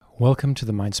Welcome to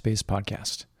the Mindspace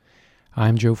Podcast.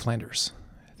 I'm Joe Flanders.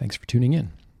 Thanks for tuning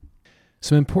in.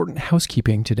 Some important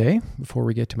housekeeping today before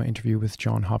we get to my interview with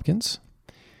John Hopkins.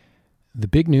 The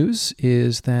big news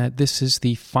is that this is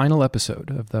the final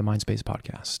episode of the Mindspace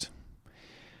Podcast.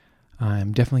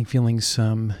 I'm definitely feeling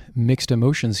some mixed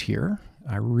emotions here.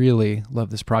 I really love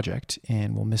this project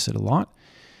and will miss it a lot.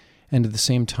 And at the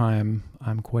same time,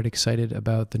 I'm quite excited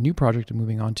about the new project I'm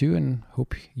moving on to and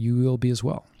hope you will be as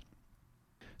well.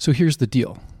 So here's the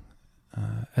deal.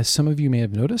 As some of you may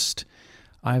have noticed,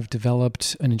 I've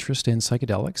developed an interest in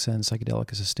psychedelics and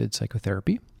psychedelic-assisted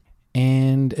psychotherapy.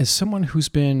 And as someone who's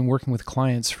been working with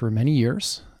clients for many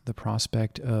years, the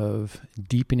prospect of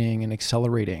deepening and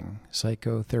accelerating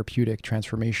psychotherapeutic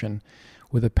transformation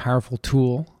with a powerful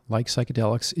tool like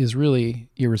psychedelics is really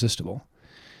irresistible.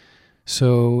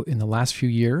 So in the last few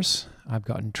years, I've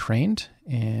gotten trained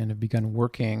and have begun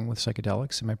working with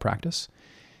psychedelics in my practice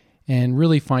and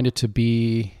really find it to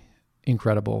be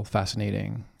incredible,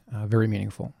 fascinating, very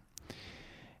meaningful.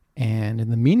 And in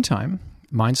the meantime,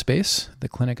 Mindspace, the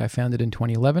clinic I founded in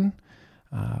 2011,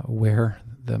 where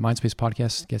the Mindspace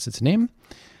Podcast gets its name,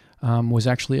 was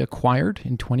actually acquired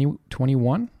in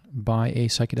 2021 by a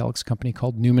psychedelics company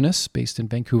called Numinous, based in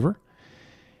Vancouver.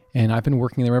 And I've been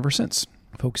working there ever since,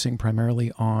 focusing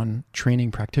primarily on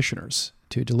training practitioners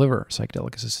to deliver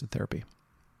psychedelic-assisted therapy.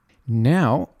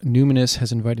 Now, Numinous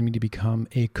has invited me to become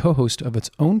a co-host of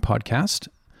its own podcast,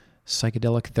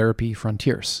 Psychedelic Therapy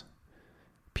Frontiers.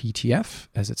 PTF,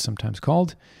 as it's sometimes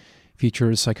called,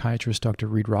 features psychiatrist Dr.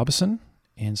 Reid Robison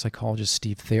and psychologist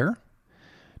Steve Thayer,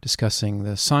 discussing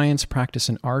the science, practice,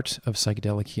 and art of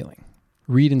psychedelic healing.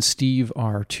 Reid and Steve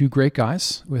are two great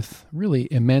guys with really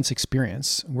immense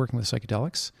experience working with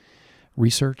psychedelics,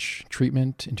 research,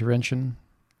 treatment, intervention,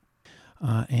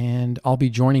 and I'll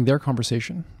be joining their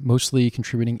conversation, mostly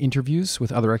contributing interviews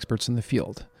with other experts in the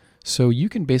field. So you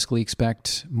can basically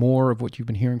expect more of what you've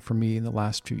been hearing from me in the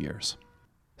last few years.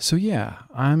 So yeah,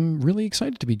 I'm really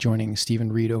excited to be joining Steve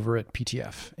and Reid over at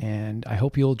PTF, and I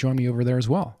hope you'll join me over there as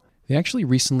well. They actually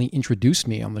recently introduced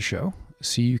me on the show,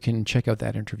 so you can check out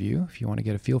that interview if you want to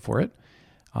get a feel for it.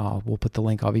 We'll put the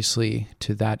link, obviously,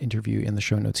 to that interview in the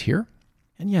show notes here.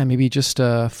 And yeah, maybe just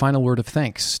a final word of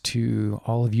thanks to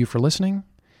all of you for listening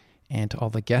and to all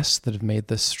the guests that have made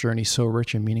this journey so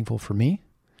rich and meaningful for me,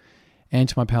 and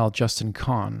to my pal Justin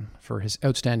Kahn for his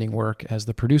outstanding work as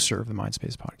the producer of the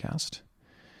Mindspace Podcast.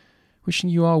 Wishing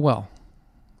you all well.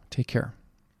 Take care.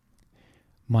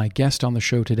 My guest on the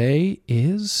show today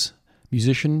is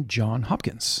musician John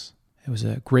Hopkins. It was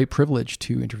a great privilege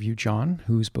to interview John,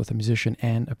 who's both a musician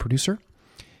and a producer.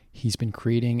 He's been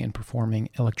creating and performing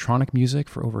electronic music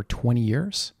for over 20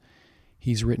 years.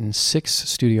 He's written 6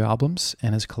 studio albums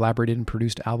and has collaborated and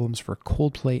produced albums for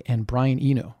Coldplay and Brian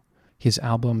Eno. His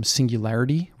album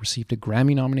Singularity received a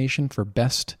Grammy nomination for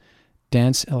Best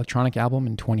Dance Electronic Album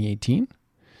in 2018.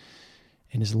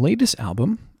 And his latest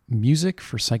album, Music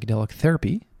for Psychedelic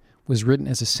Therapy, was written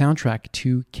as a soundtrack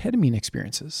to ketamine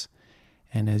experiences.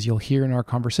 And as you'll hear in our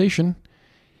conversation,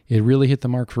 it really hit the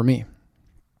mark for me.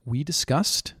 We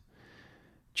discussed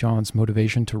John's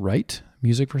motivation to write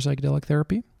music for psychedelic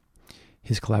therapy,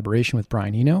 his collaboration with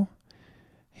Brian Eno,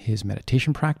 his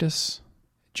meditation practice,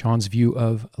 John's view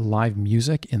of live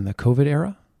music in the COVID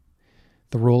era,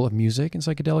 the role of music in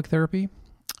psychedelic therapy,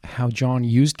 how John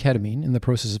used ketamine in the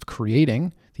process of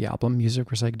creating the album Music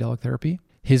for Psychedelic Therapy,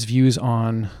 his views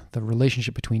on the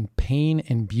relationship between pain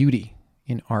and beauty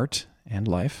in art and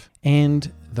life,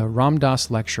 and the Ram Dass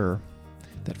lecture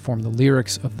that formed the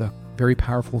lyrics of the very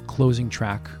powerful closing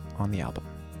track on the album.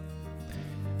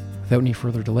 Without any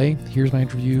further delay, here's my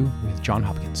interview with John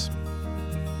Hopkins.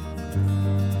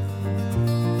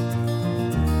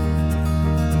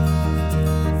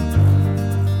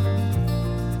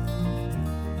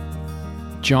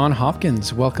 John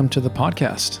Hopkins, welcome to the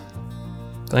podcast.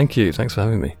 Thank you. Thanks for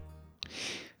having me.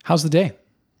 How's the day?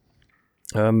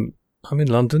 I'm in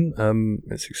London.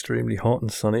 It's extremely hot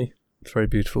and sunny. It's very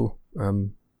beautiful.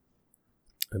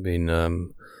 I've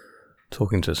been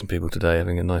talking to some people today,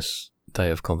 having a nice day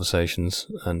of conversations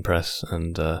and press,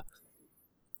 and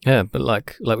but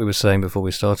like we were saying before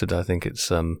we started, I think it's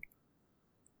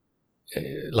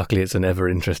luckily it's an ever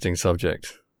interesting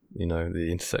subject. You know,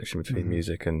 the intersection between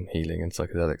music and healing and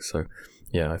psychedelics. So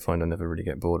yeah, I find I never really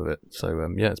get bored of it. So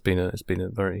it's been a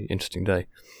very interesting day.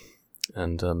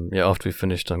 And after we've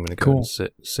finished, I'm going to go and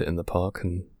sit in the park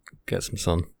and get some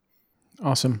sun.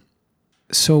 Awesome.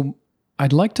 So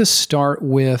I'd like to start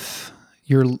with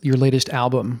your latest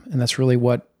album, and that's really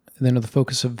what the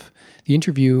focus of the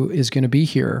interview is going to be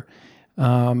here.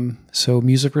 So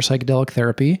Music for Psychedelic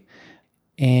Therapy.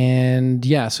 And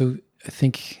yeah, so I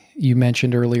think you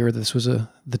mentioned earlier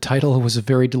the title was a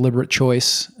very deliberate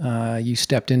choice. You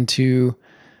stepped into,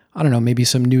 I don't know, maybe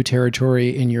some new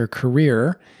territory in your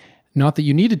career. Not that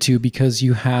you needed to, because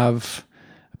you have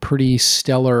a pretty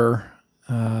stellar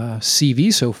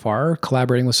CV so far,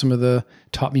 collaborating with some of the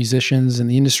top musicians in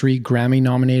the industry,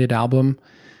 Grammy-nominated album.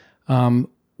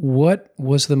 What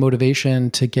was the motivation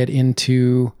to get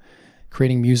into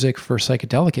creating music for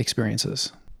psychedelic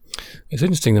experiences? It's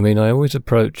interesting. I mean, I always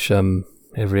approach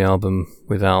every album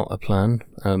without a plan,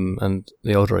 and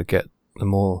the older I get, the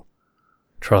more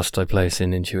trust I place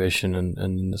in intuition and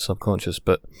in the subconscious.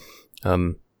 But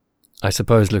I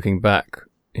suppose looking back,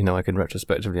 I can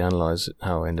retrospectively analyze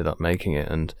how I ended up making it,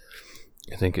 and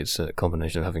I think it's a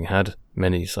combination of having had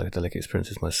many psychedelic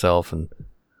experiences myself and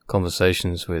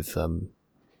conversations with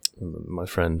my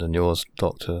friend and yours,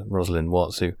 Dr. Rosalind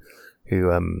Watts,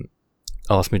 who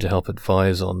asked me to help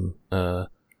advise on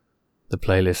the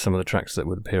playlist, some of the tracks that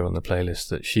would appear on the playlist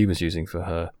that she was using for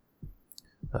her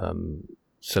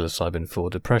psilocybin for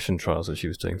depression trials that she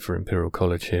was doing for Imperial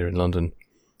College here in London.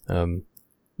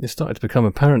 It started to become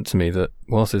apparent to me that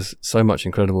whilst there's so much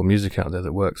incredible music out there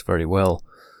that works very well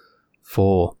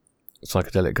for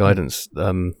psychedelic guidance,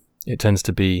 it tends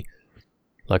to be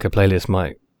like a playlist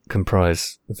might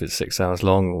comprise, if it's 6 hours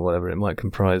long or whatever, it might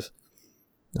comprise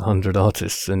 100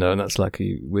 artists, and that's like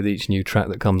with each new track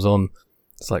that comes on,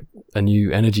 it's like a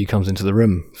new energy comes into the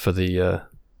room for the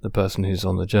person who's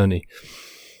on the journey.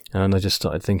 And I just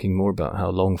started thinking more about how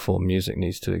long form music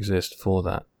needs to exist for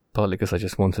that, partly because I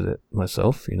just wanted it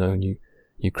myself, and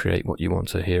you create what you want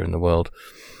to hear in the world.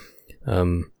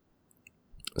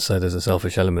 So there's a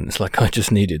selfish element. It's like I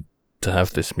just needed to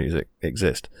have this music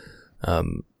exist.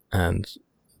 And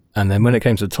then when it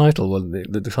came to the title, well,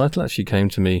 the title actually came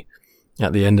to me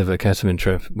at the end of a ketamine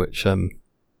trip, which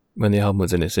when the album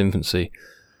was in its infancy,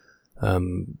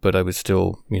 but I was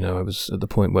still, I was at the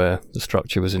point where the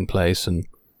structure was in place and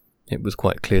it was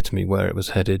quite clear to me where it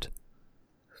was headed.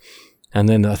 And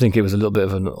then I think it was a little bit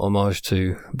of an homage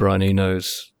to Brian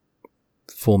Eno's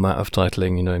format of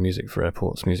titling, music for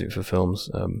airports, music for films,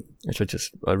 which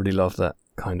I really love that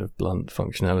kind of blunt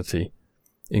functionality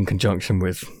in conjunction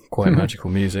with quite magical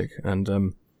music.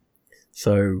 And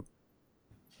so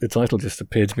the title just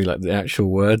appeared to me like the actual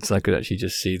words. I could actually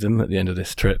just see them at the end of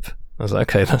this trip. I was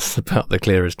like, okay, that's about the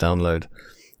clearest download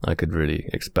I could really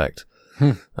expect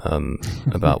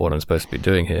about what I'm supposed to be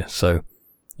doing here. So,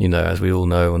 as we all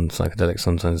know on psychedelics,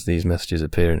 sometimes these messages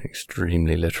appear in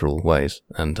extremely literal ways,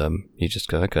 and you just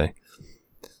go, okay,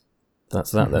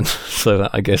 that's that then. So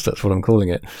I guess that's what I'm calling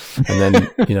it. And then,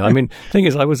 the thing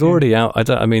is, I was already out.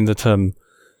 The term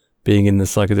being in the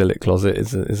psychedelic closet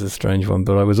is a strange one,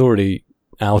 but I was already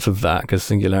out of that because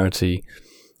Singularity,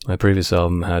 my previous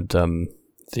album, had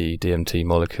the DMT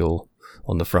molecule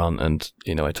on the front, and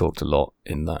I talked a lot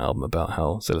in that album about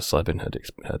how psilocybin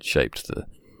had shaped the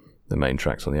main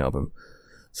tracks on the album.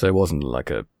 So it wasn't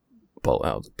like a bolt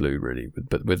out of the blue really,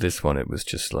 but with this one it was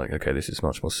just like, okay, this is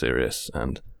much more serious,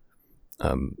 and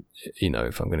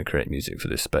if I'm going to create music for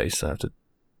this space, I have to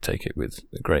take it with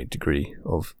a great degree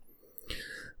of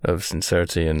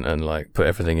sincerity and like put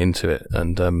everything into it.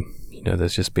 And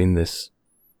there's just been this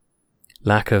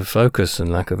lack of focus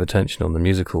and lack of attention on the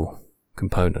musical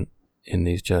component in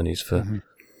these journeys for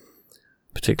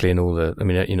particularly in all the,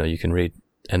 you can read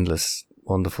endless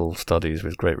wonderful studies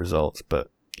with great results, but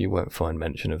you won't find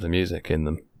mention of the music in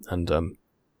them. And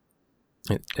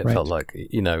it right. Felt like,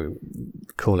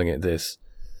 calling it this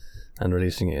and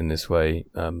releasing it in this way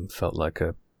felt like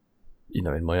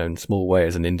in my own small way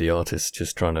as an indie artist,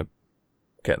 just trying to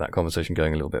get that conversation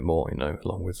going a little bit more,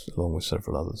 along with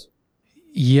several others.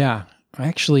 Yeah,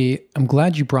 I'm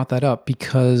glad you brought that up,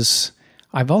 because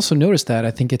I've also noticed that.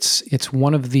 I think it's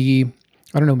one of the,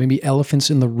 I don't know, maybe elephants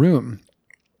in the room,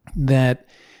 that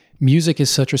music is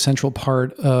such a central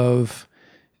part of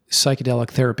psychedelic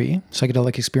therapy,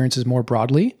 psychedelic experiences more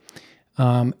broadly.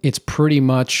 It's pretty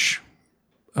much,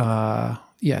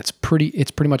 it's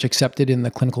pretty much accepted in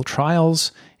the clinical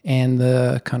trials and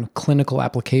the kind of clinical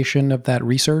application of that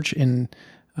research in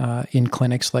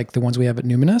clinics like the ones we have at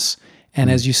Numinous. And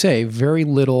as you say, very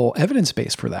little evidence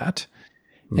base for that.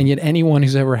 And yet anyone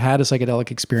who's ever had a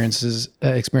psychedelic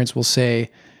experience will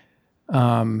say,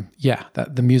 that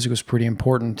the music was pretty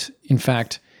important. In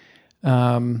fact,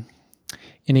 in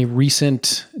a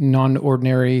recent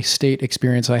non-ordinary state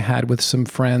experience I had with some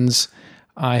friends,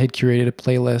 I had curated a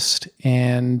playlist,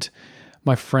 and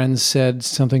my friends said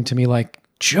something to me like,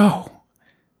 Joe,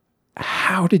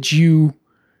 where did you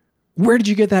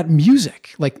get that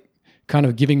music? Like, kind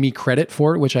of giving me credit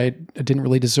for it, which I didn't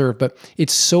really deserve, but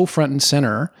it's so front and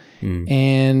center.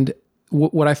 And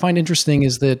what I find interesting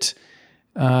is that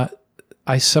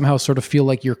I somehow sort of feel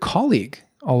like your colleague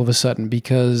all of a sudden,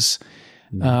 because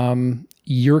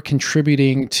you're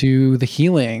contributing to the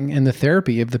healing and the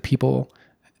therapy of the people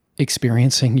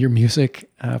experiencing your music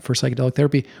for psychedelic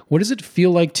therapy. What does it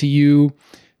feel like to you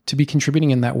to be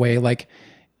contributing in that way, like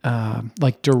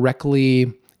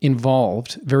directly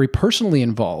involved, very personally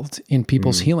involved in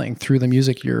people's healing through the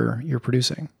music you're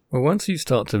producing? Well, once you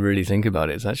start to really think about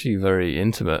it, it's actually very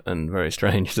intimate and very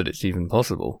strange that it's even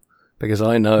possible. Because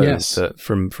I know that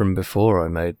from before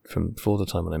the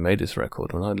time when I made this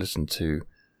record, when I listened to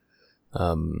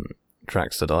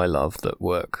tracks that I love that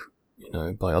work,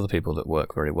 by other people that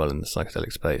work very well in the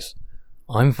psychedelic space,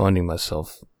 I'm finding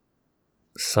myself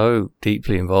so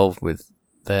deeply involved with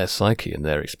their psyche and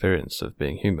their experience of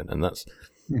being human. And that's,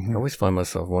 I always find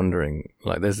myself wondering,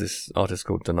 like there's this artist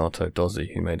called Donato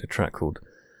Dozzi who made a track called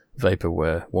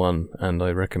Vaporware 1, and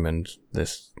I recommend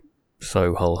this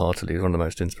so wholeheartedly. It's one of the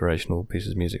most inspirational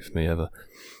pieces of music for me ever.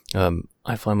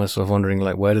 I find myself wondering,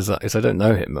 like, where does that, because I don't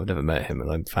know him, I've never met him, and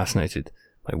I'm fascinated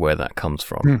by where that comes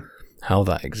from, how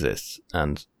that exists,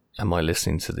 and am I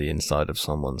listening to the inside of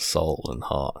someone's soul and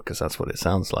heart, because that's what it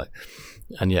sounds like.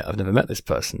 And yet I've never met this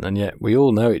person, and yet we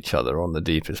all know each other on the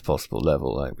deepest possible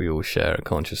level, like we all share a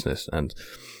consciousness. And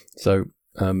so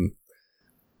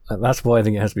that's why I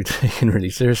think it has to be taken really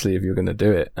seriously if you're going to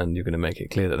do it, and you're going to make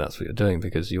it clear that that's what you're doing,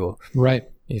 because you're right.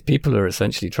 If people are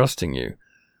essentially trusting you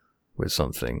with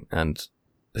something, and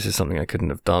this is something I couldn't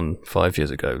have done 5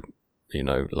 years ago,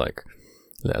 like,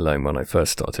 let alone when I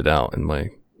first started out in my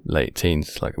late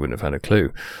teens, like I wouldn't have had a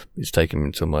clue. It's taken me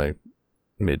until my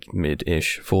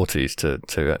mid-ish 40s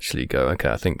to actually go, okay,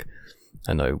 I think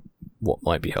I know what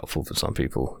might be helpful for some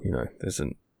people. It's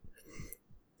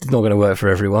not going to work for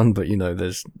everyone, but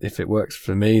if it works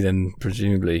for me, then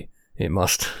presumably it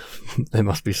must there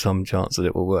must be some chance that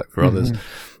it will work for others.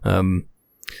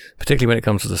 Particularly when it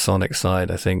comes to the sonic side,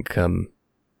 I think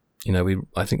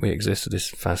I think we exist at this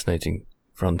fascinating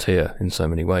frontier in so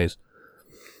many ways.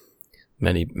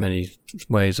 Many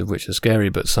ways of which are scary,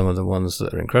 but some of the ones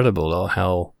that are incredible are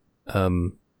how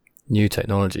new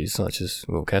technologies such as,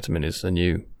 ketamine is a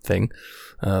new thing,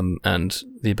 and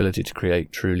the ability to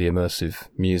create truly immersive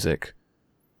music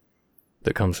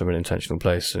that comes from an intentional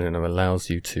place and allows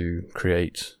you to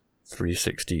create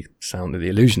 360 sound, the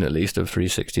illusion at least of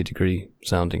 360 degree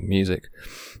sounding music,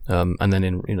 and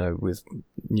then with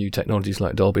new technologies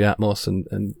like Dolby Atmos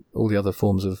and all the other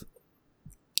forms of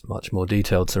much more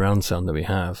detailed surround sound that we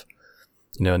have,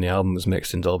 and the album was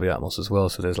mixed in Dolby Atmos as well,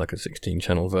 so there's like a 16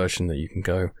 channel version that you can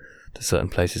go to certain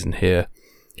places and hear.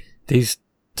 These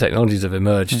technologies have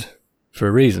emerged for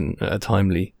a reason at a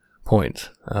timely point,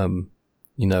 and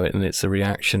it's a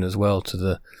reaction as well to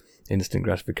the instant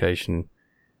gratification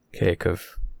kick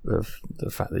of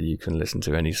the fact that you can listen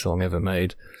to any song ever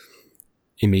made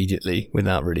immediately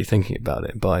without really thinking about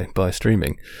it by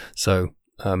streaming. So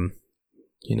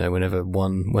whenever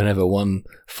one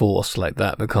force like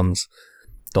that becomes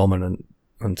dominant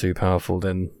and too powerful,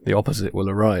 then the opposite will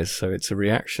arise. So it's a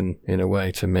reaction in a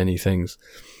way to many things.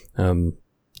 And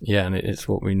it's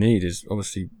what we need, is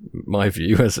obviously my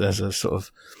view as a sort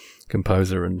of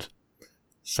composer and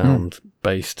sound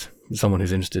based, someone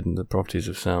who's interested in the properties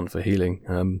of sound for healing.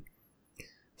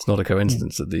 It's not a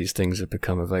coincidence that these things have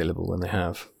become available when they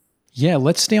have. Yeah,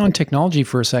 let's stay on technology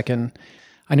for a second.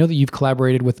 I know that you've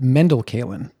collaborated with Mendel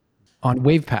Kaelin on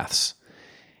WavePaths,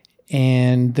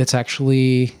 and that's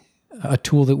actually a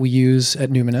tool that we use at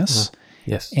Numinous.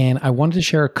 Yes. And I wanted to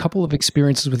share a couple of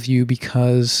experiences with you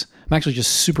because I'm actually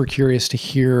just super curious to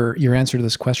hear your answer to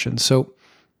this question. So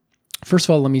first of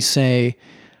all, let me say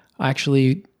I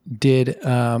actually did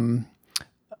a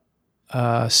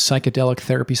psychedelic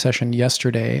therapy session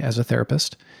yesterday as a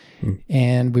therapist,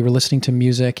 and we were listening to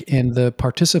music, and the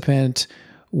participant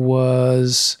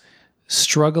was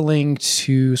struggling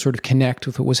to sort of connect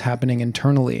with what was happening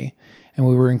internally. And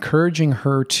we were encouraging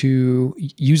her to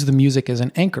use the music as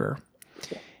an anchor.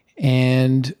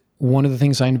 And one of the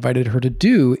things I invited her to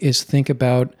do is think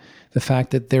about the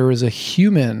fact that there is a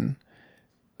human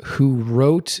who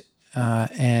wrote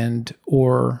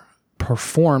or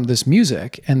performed this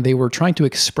music, and they were trying to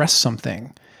express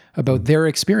something about their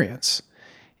experience,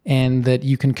 and that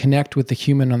you can connect with the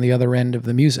human on the other end of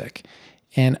the music.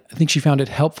 And I think she found it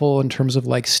helpful in terms of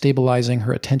like stabilizing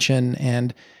her attention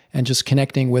and just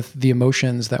connecting with the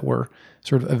emotions that were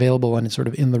sort of available and sort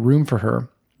of in the room for her.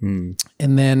 And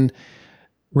then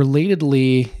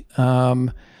relatedly,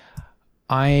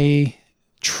 I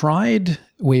tried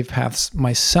WavePaths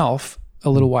myself a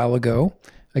little while ago,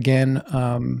 again,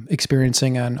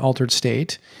 experiencing an altered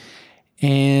state.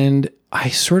 And I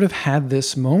sort of had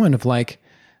this moment of like,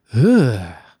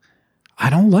 ugh, I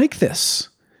don't like this.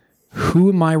 Who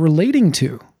am I relating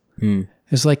to?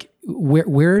 It's like,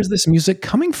 where is this music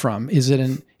coming from? Is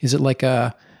it like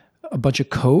a bunch of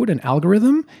code, an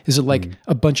algorithm? Is it like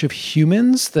a bunch of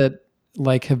humans that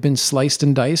like have been sliced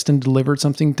and diced and delivered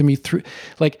something to me through?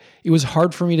 Like, it was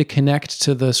hard for me to connect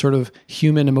to the sort of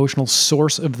human emotional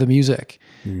source of the music.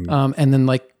 And then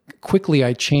like quickly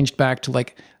I changed back to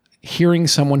like hearing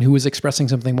someone who was expressing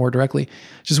something more directly.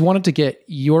 Just wanted to get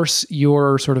your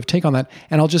sort of take on that.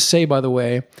 And I'll just say, by the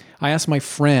way, I asked my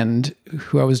friend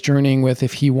who I was journeying with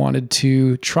if he wanted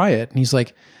to try it. And he's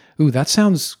like, ooh, that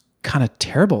sounds kind of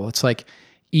terrible. It's like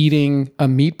eating a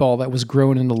meatball that was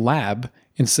grown in the lab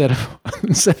instead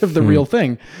of the real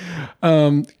thing.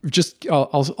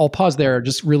 I'll pause there.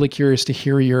 Just really curious to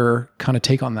hear your kind of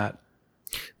take on that.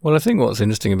 Well, I think what's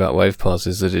interesting about WavePaths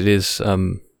is that it is,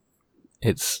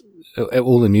 it's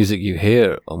all the music you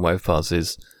hear on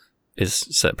WavePaths is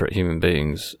separate human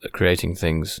beings creating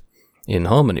things in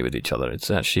harmony with each other. It's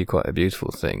actually quite a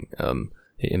beautiful thing.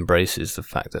 It embraces the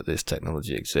fact that this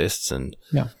technology exists, and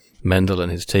Mendel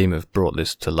and his team have brought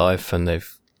this to life, and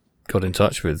they've got in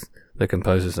touch with the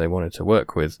composers they wanted to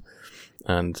work with.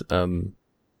 And,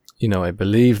 I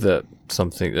believe that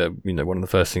something, one of the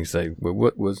first things they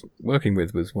was working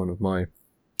with was one of my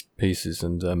pieces.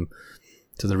 And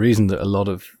so the reason that a lot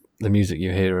of the music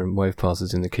you hear in WavePaths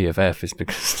is in the key of F is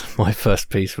because my first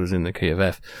piece was in the key of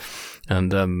F.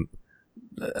 And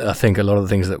I think a lot of the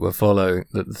things that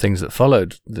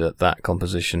followed that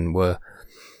composition were,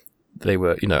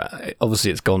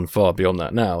 obviously it's gone far beyond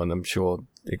that now, and I'm sure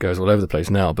it goes all over the place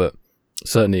now, but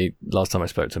certainly last time I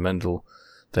spoke to Mendel,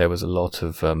 there was a lot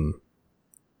of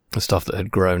stuff that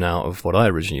had grown out of what I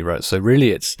originally wrote. So really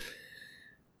it's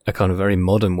a kind of very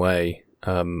modern way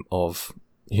of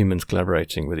humans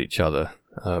collaborating with each other.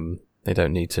 They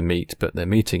don't need to meet, but they're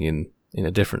meeting in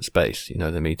a different space.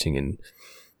 They're meeting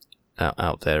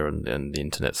out there and the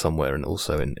internet somewhere, and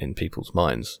also in people's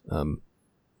minds.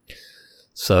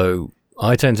 So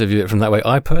I tend to view it from that way.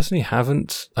 I personally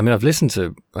haven't. I mean, I've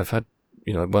had,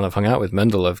 when I've hung out with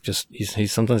Mendel, he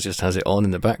sometimes just has it on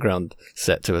in the background,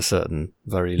 set to a certain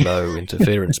very low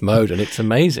interference mode, and it's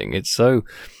amazing. It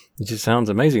just sounds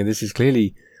amazing. And this is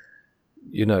clearly,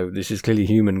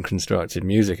 human constructed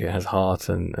music. It has heart,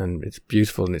 and it's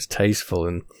beautiful, and it's tasteful,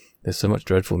 and there's so much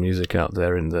dreadful music out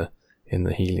there in the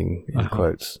healing, in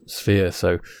quotes, sphere.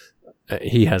 So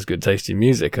he has good taste in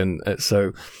music, and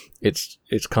so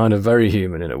it's kind of very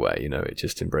human in a way. It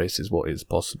just embraces what is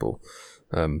possible.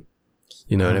 And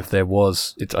if there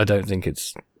was, I don't think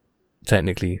it's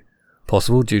technically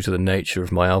possible due to the nature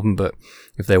of my album, but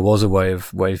if there was a way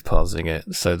of WavePathsing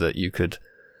it so that you could,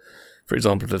 for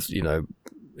example,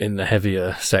 in the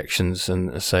heavier sections,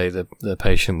 and say the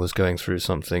patient was going through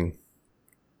something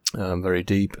very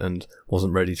deep and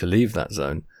wasn't ready to leave that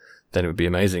zone, then it would be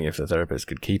amazing if the therapist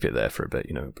could keep it there for a bit,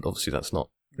 but obviously that's not,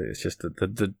 it's just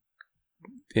the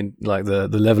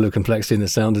level of complexity in the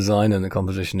sound design and the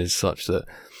composition is such that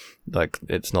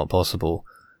it's not possible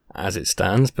as it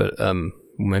stands, but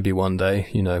maybe one day,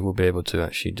 we'll be able to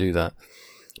actually do that,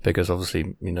 because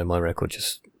obviously, my record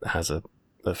just has a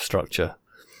structure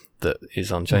that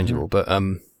is unchangeable. But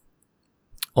on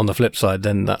the flip side,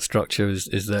 then that structure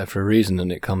is there for a reason,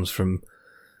 and it comes from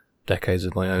decades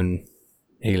of my own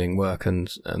healing work, and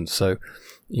so,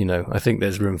 I think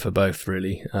there's room for both,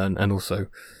 really, and also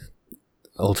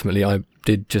ultimately I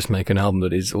did just make an album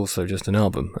that is also just an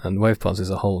album, and WavePaths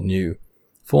is a whole new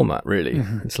format, really.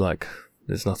 It's like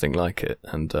there's nothing like it,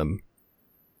 and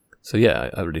so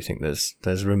yeah, I really think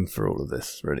there's room for all of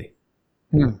this, really.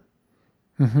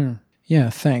 Yeah,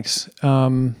 thanks.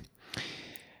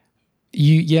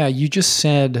 You just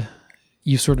said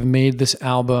you sort of made this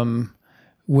album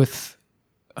with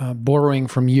borrowing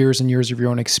from years and years of your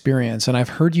own experience, and I've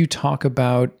heard you talk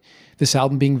about this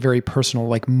album being very personal,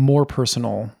 like more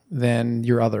personal than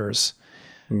your others.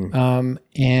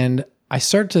 And I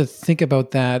started to think about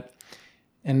that,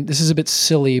 and this is a bit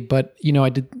silly, but I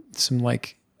did some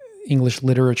like English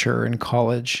literature in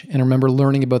college, and I remember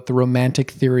learning about the romantic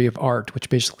theory of art, which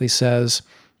basically says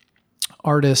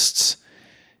artists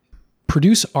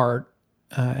produce art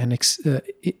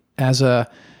as a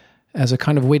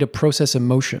kind of way to process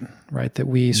emotion, right? That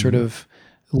we sort of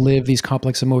live these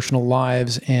complex emotional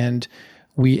lives, and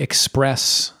we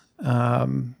express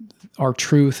our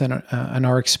truth and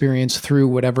our experience through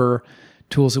whatever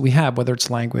tools that we have, whether it's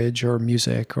language or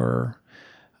music or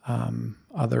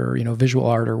other, visual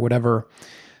art or whatever.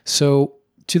 So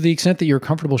to the extent that you're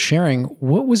comfortable sharing,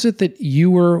 what was it that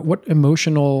what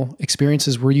emotional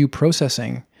experiences were you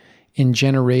processing in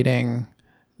generating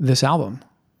this album?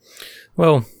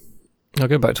 Well, I'll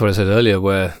go back to what I said earlier,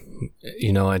 where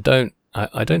I don't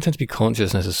tend to be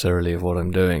conscious necessarily of what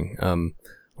I'm doing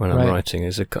when I'm writing.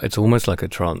 It's almost like a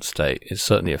trance state. It's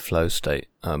certainly a flow state.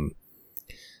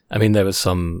 I mean, there was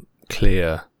some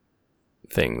clear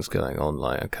things going on,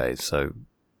 like, okay, so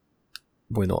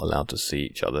we're not allowed to see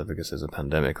each other because there's a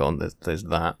pandemic on. There's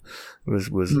that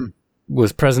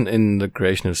was present in the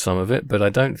creation of some of it, but I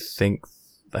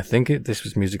think this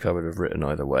was music I would have written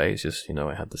either way. It's just,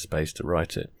 I had the space to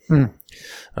write it. But,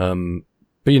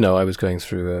 I was going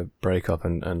through a breakup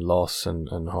and loss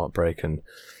and heartbreak and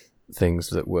things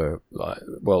that were, like,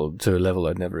 well, to a level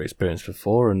I'd never experienced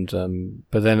before. And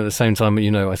but then at the same time,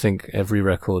 I think every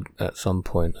record at some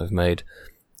point I've made,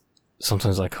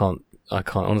 sometimes I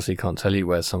honestly can't tell you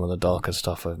where some of the darker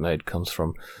stuff I've made comes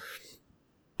from.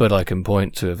 But I can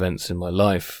point to events in my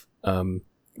life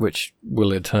which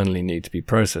will eternally need to be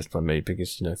processed by me,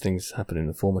 because, things happen in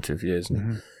the formative years,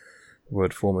 and the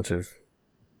word formative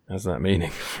has that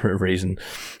meaning for a reason.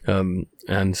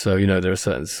 And so, there are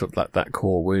certain sort of like that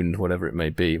core wound, whatever it may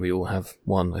be. We all have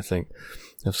one, I think,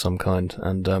 of some kind,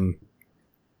 and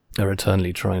are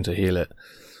eternally trying to heal it.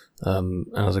 And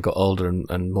as I got older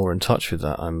and more in touch with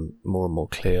that, I'm more and more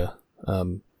clear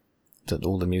that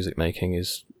all the music making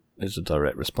is a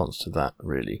direct response to that,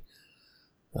 really.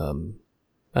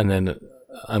 And then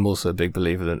I'm also a big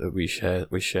believer that we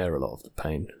share a lot of the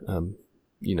pain.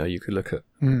 You could look at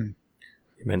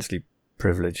immensely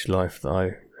privileged life that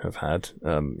I have had,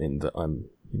 in that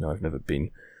I've never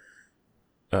been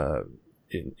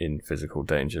in physical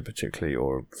danger particularly,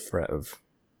 or threat of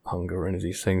hunger or any of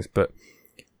these things. But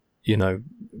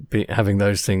having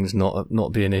those things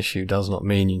not be an issue does not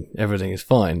mean everything is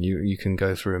fine. You can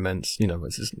go through immense,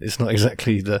 it's not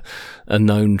exactly a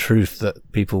known truth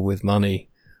that people with money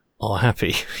are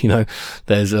happy.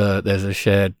 There's a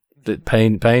shared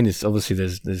pain is obviously,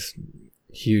 there's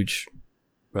huge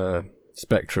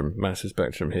massive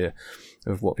spectrum here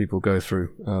of what people go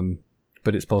through.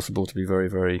 But it's possible to be very,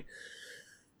 very,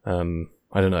 I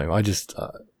don't know.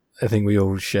 I think we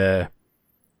all share,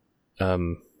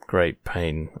 great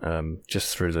pain,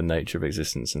 just through the nature of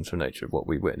existence and through the nature of what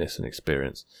we witness and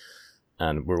experience.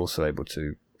 And we're also able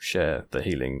to share the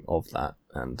healing of that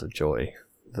and the joy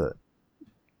that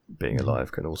being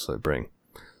alive can also bring.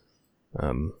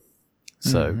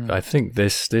 So I think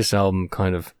this album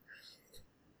kind of,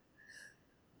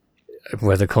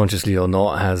 whether consciously or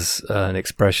not, has an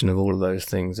expression of all of those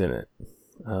things in it.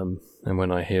 And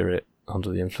when I hear it under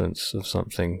the influence of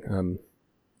something,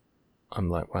 I'm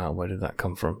like, wow, where did that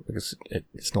come from? Because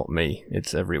it's not me.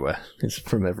 It's everywhere. It's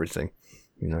from everything,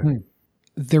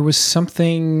 There was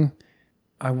something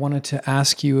I wanted to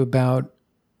ask you about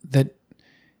that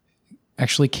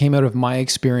actually came out of my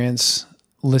experience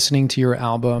listening to your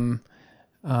album,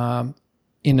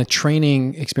 in a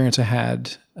training experience I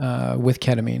had with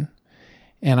ketamine.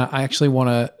 And I actually want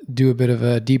to do a bit of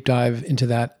a deep dive into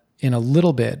that in a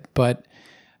little bit, but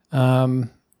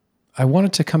I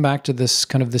wanted to come back to this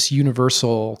kind of this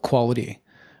universal quality,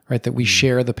 right? That we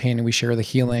share the pain and we share the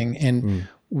healing. And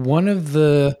one of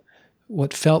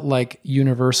what felt like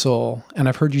universal, and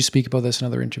I've heard you speak about this in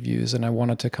other interviews, and I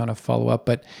wanted to kind of follow up,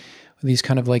 but these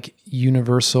kind of like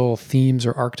universal themes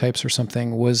or archetypes or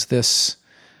something, was this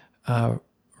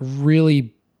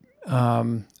really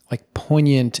like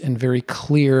poignant and very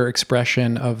clear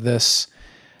expression of this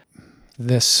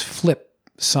flip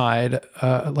side,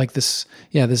 like this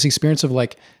experience of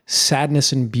like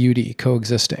sadness and beauty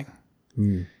coexisting.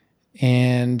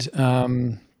 And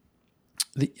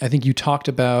I think you talked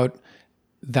about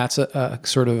that's a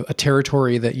sort of a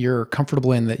territory that you're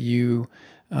comfortable in, that you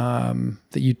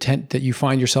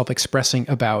find yourself expressing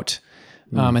about.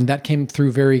 And that came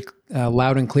through very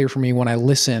loud and clear for me when I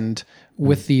listened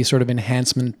with the sort of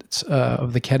enhancements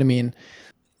of the ketamine.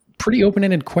 Pretty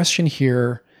open-ended question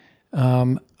here.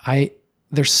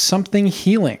 There's something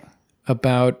healing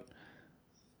about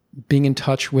being in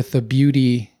touch with the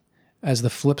beauty as the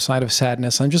flip side of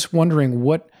sadness. I'm just wondering,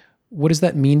 what does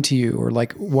that mean to you? Or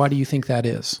like, why do you think that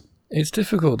is? It's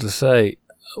difficult to say.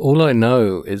 All I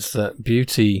know is that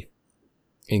beauty,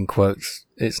 in quotes,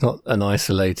 it's not an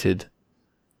isolated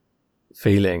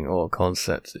feeling or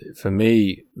concept. For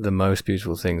me, the most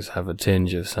beautiful things have a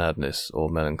tinge of sadness or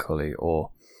melancholy, or,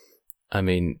 I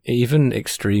mean, even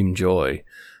extreme joy,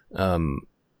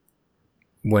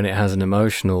 when it has an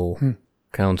emotional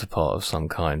counterpart of some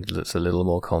kind that's a little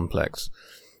more complex.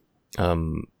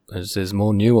 There's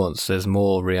more nuance, there's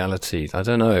more reality. I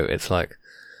don't know, it's like,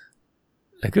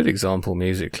 a good example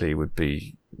musically would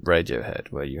be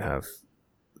Radiohead, where you have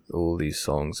all these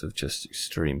songs of just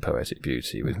extreme poetic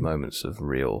beauty with moments of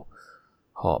real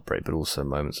heartbreak, but also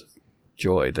moments of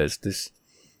joy. There's this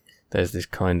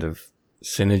kind of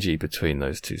synergy between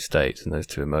those two states and those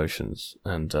two emotions,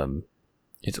 and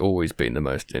it's always been the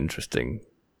most interesting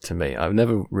to me. I've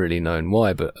never really known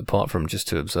why, but apart from just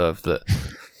to observe that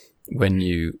when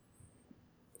you,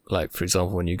 like, for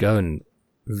example, when you go and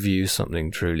view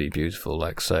something truly beautiful,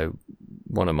 like, so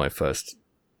one of my first,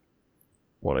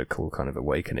 what I call kind of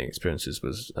awakening experiences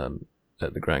was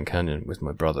at the Grand Canyon with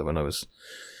my brother when I was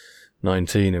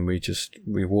 19, and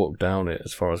we walked down it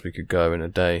as far as we could go in a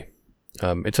day.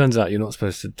 It turns out you're not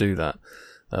supposed to do that.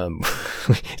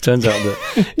 It turns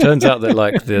out that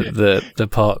like the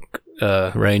park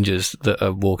rangers that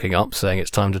are walking up saying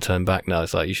it's time to turn back now,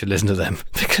 it's like you should listen to them,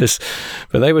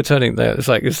 but they were turning there. It's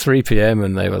like it's 3 p.m.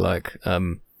 and they were like,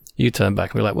 you turn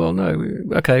back, and we're like, well, no,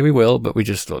 okay, we will, but we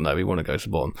just thought, no, we want to go to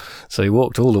the bottom. So we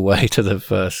walked all the way to the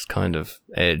first kind of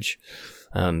edge,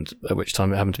 and at which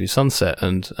time it happened to be sunset,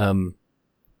 and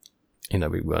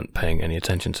we weren't paying any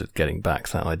attention to getting back.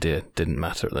 That idea didn't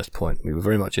matter at this point. We were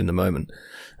very much in the moment,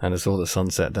 and I saw the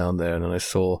sunset down there, and then I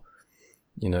saw,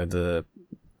 the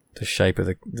shape of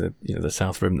the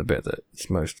south rim, the bit that's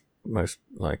most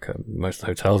like most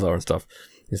hotels are and stuff,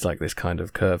 is like this kind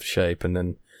of curved shape, and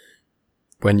then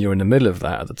when you're in the middle of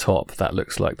that at the top, that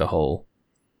looks like the whole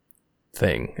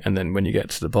thing, and then when you get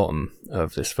to the bottom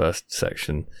of this first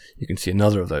section, you can see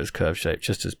another of those curved shapes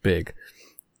just as big,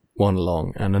 one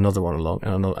along and another one along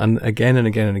and another, and again and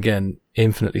again and again,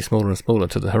 infinitely smaller and smaller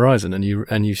to the horizon, and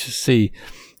you see,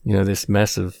 this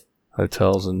mess of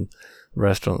hotels and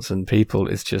restaurants and people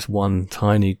is just one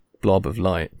tiny blob of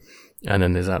light, and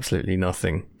then there's absolutely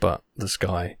nothing but the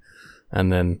sky.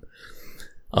 And then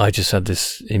I just had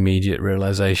this immediate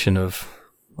realization of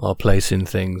our place in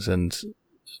things, and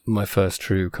my first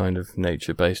true kind of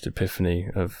nature-based epiphany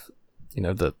of,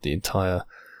 that the entire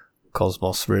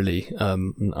cosmos really,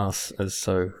 and us as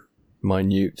so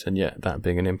minute, and yet that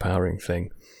being an empowering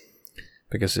thing,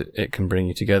 because it can bring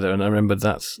you together. And I remember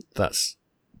that's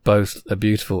both a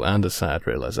beautiful and a sad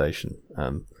realization.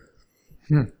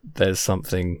 There's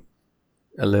something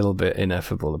a little bit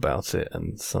ineffable about it,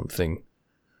 and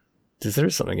there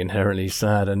is something inherently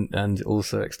sad and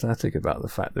also ecstatic about the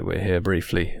fact that we're here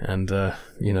briefly, and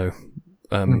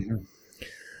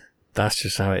that's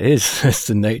just how it is. It's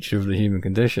the nature of the human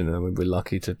condition, and we're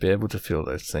lucky to be able to feel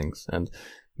those things. And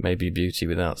maybe beauty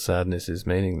without sadness is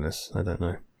meaningless. I don't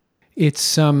know.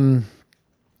 It's I'm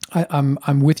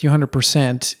with you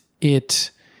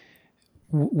 100%.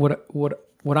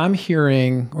 What I'm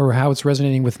hearing, or how it's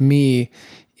resonating with me,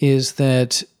 is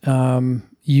that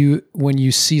when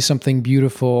you see something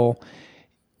beautiful,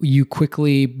 you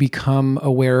quickly become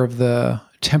aware of the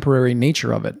temporary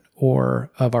nature of it, or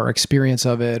of our experience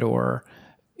of it, or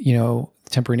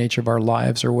temporary nature of our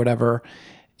lives, or whatever.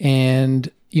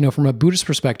 And from a Buddhist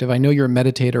perspective, I know you're a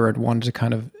meditator. I'd wanted to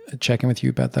kind of check in with you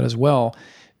about that as well.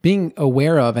 Being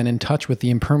aware of and in touch with the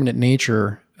impermanent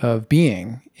nature of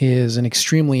being is an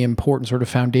extremely important sort of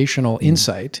foundational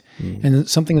insight, and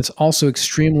something that's also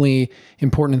extremely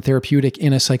important and therapeutic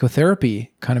in a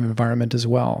psychotherapy kind of environment as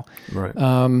well. Right.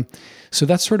 So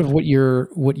that's sort of what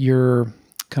your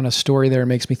kind of story there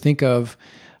makes me think of.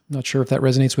 I'm not sure if that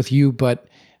resonates with you, but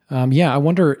I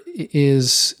wonder,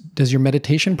 does your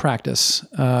meditation practice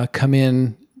come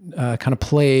in, kind of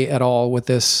play at all with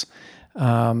this,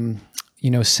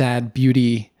 sad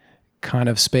beauty kind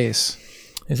of space?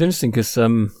 It's interesting because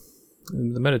the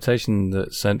meditation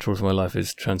that's central to my life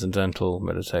is transcendental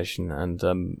meditation,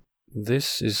 and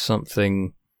this is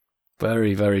something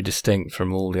very, very distinct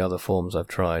from all the other forms I've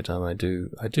tried. I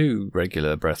do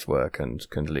regular breath work and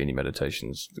Kundalini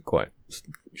meditations, quite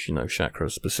chakra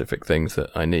specific things that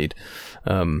I need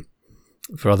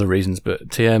for other reasons. But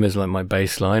TM is like my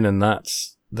baseline, and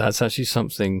that's actually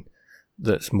something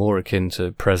that's more akin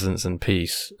to presence and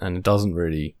peace, and it doesn't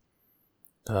really.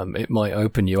 It might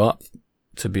open you up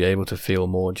to be able to feel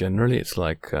more generally. It's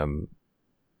like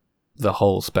the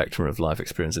whole spectrum of life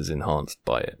experience is enhanced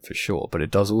by it, for sure. But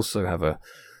it does also have a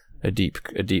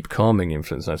deep calming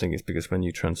influence. I think it's because when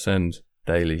you transcend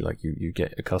daily, like you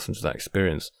get accustomed to that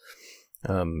experience,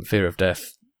 fear of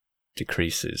death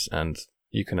decreases, and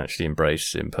you can actually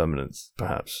embrace impermanence,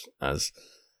 perhaps, but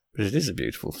it is a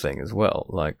beautiful thing as well.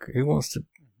 Like, who wants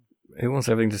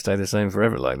everything to stay the same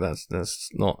forever? Like, that's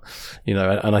not,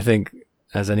 and I think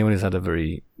as anyone who's had a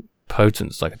very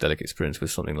potent psychedelic experience with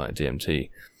something like DMT,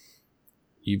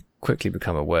 you quickly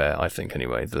become aware, I think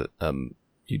anyway, that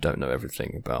you don't know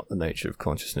everything about the nature of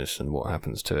consciousness and what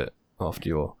happens to it after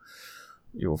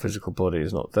your physical body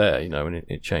is not there, and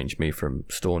it changed me from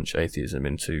staunch atheism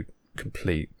into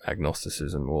complete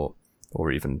agnosticism,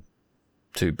 or even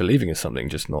to believing in something,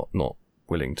 just not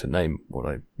willing to name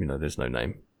what there's no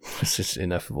name. It's just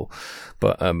ineffable.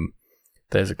 But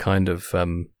there's a kind of,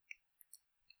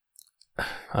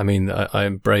 I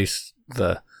embrace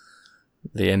the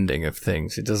ending of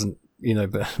things. It doesn't,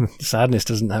 but sadness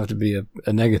doesn't have to be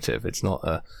a negative. It's not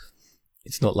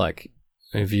like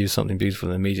if you view something beautiful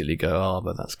and immediately go,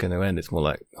 but that's going to end. It's more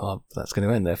like, that's going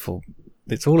to end. Therefore,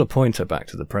 it's all a pointer back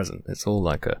to the present. It's all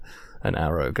like an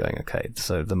arrow going, okay,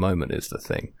 so the moment is the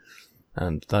thing.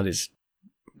 And that is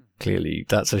clearly,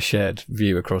 that's a shared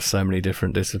view across so many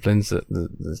different disciplines that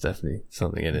there's definitely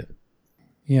something in it.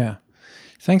 Yeah.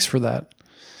 Thanks for that.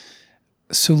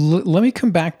 So let me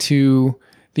come back to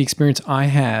the experience I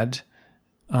had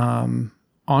on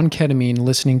ketamine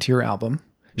listening to your album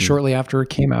shortly after it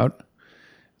came out.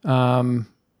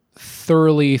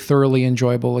 Thoroughly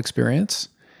enjoyable experience.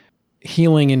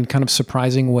 Healing in kind of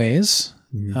surprising ways.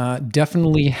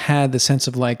 Definitely had the sense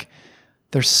of like,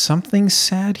 there's something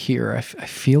sad here. I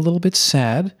feel a little bit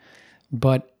sad,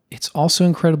 but it's also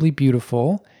incredibly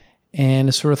beautiful. And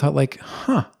I sort of thought like,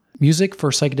 music for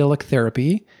psychedelic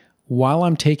therapy while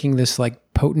I'm taking this like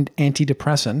potent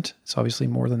antidepressant. It's obviously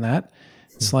more than that.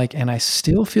 It's like, and I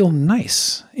still feel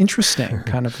nice, interesting,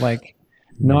 kind of like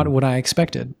not what I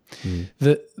expected.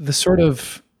 The sort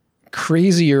of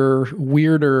crazier,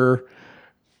 weirder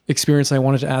experience I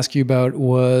wanted to ask you about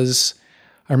was,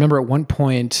 I remember at one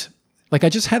point, like I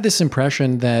just had this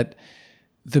impression that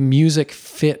the music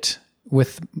fit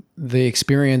with the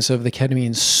experience of the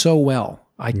ketamine so well.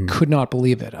 I could not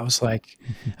believe it. I was like,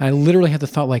 I literally had the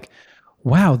thought like,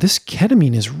 wow, this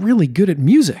ketamine is really good at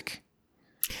music.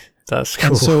 That's cool.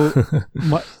 And so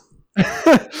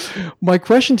my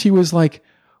question to you was like,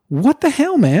 what the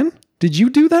hell, man? Did you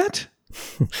do that?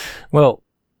 Well,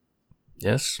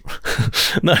 yes.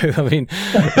 No, I mean,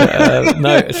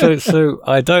 no. So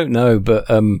I don't know, but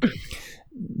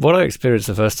what I experienced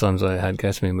the first times I had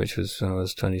ketamine, which was when I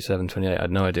was 27, 28, I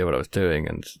had no idea what I was doing,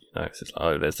 and it's just,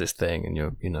 there's this thing, and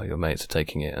your mates are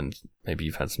taking it, and maybe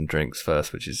you've had some drinks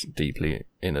first, which is deeply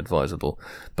inadvisable.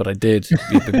 But I did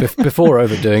before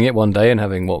overdoing it one day and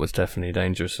having what was definitely a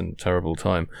dangerous and terrible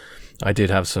time. I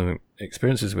did have some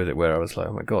experiences with it where I was like,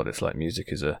 oh my god, it's like music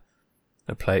is a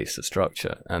place, a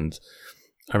structure. And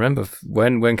I remember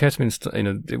when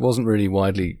ketamine, it wasn't really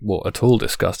widely at all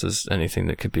discussed as anything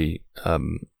that could be a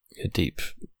deep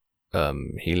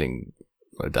healing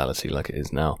modality like it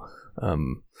is now.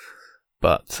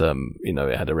 But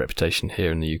it had a reputation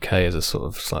here in the UK as a sort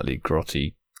of slightly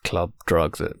grotty club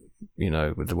drug that,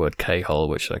 with the word K-hole,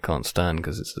 which I can't stand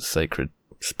because it's a sacred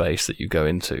space that you go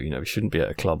into. You shouldn't be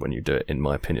at a club when you do it, in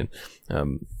my opinion.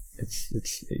 It's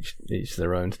each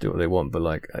their own to do what they want, but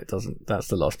like that's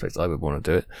the last place I would want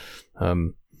to do it.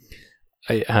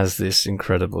 It has this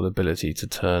incredible ability to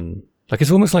turn, like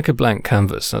it's almost like a blank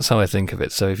canvas. That's how I think of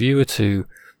it. So if you were to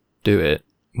do it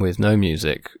with no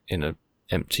music in an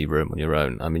empty room on your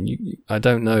own, I mean, I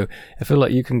don't know. I feel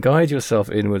like you can guide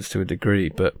yourself inwards to a degree,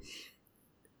 but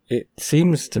it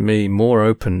seems to me more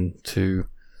open to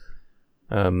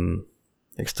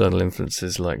external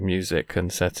influences like music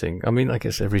and setting. I mean, I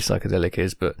guess every psychedelic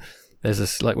is, but there's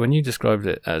this, like when you described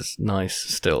it as nice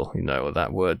still, or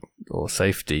that word, or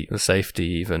safety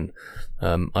even,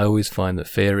 I always find that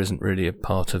fear isn't really a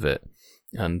part of it.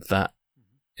 And that,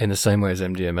 in the same way as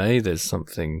MDMA, there's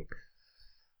something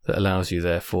that allows you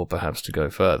therefore perhaps to go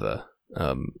further.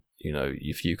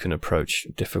 If you can approach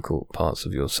difficult parts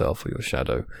of yourself or your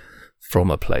shadow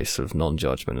from a place of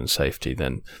non-judgment and safety,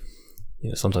 then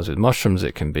sometimes with mushrooms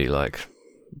it can be like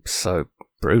so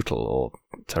brutal or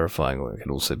terrifying, or it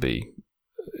can also be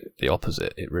the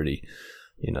opposite. It really,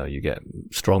 you get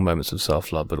strong moments of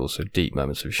self-love, but also deep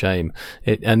moments of shame.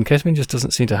 And ketamine just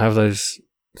doesn't seem to have those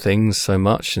things so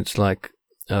much. It's like,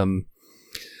 so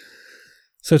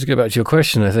to go back to your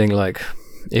question, I think like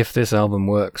if this album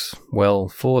works well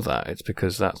for that, it's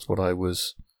because that's what I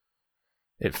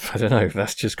don't know,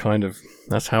 that's just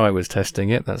that's how I was testing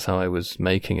it. That's how I was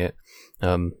making it.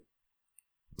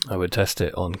 I would test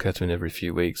it on ketamine every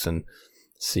few weeks and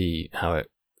see how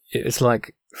it's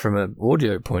like from an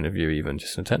audio point of view, even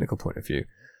just from a technical point of view.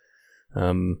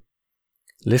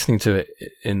 Listening to it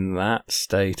in that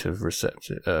state of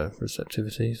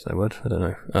receptivity, is that a word? I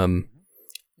don't know.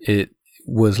 It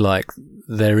was like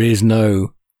there is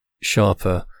no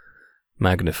sharper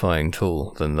magnifying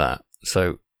tool than that.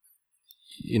 So,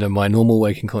 my normal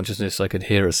waking consciousness, I could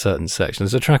hear a certain section.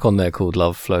 There's a track on there called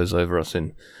Love Flows Over Us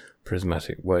in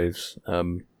Prismatic Waves.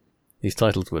 These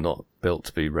titles were not built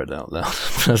to be read out loud,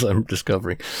 as I'm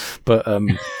discovering. But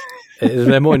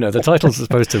they're more, the titles are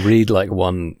supposed to read like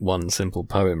one simple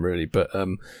poem, really. But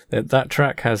that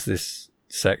track has this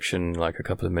section, like a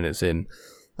couple of minutes in,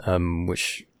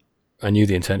 which I knew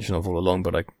the intention of all along,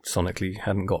 but I sonically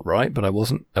hadn't got right. But I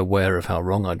wasn't aware of how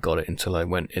wrong I'd got it until I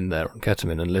went in there on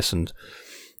ketamine and listened.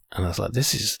 And I was like,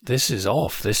 this is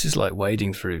off. This is like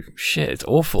wading through shit. It's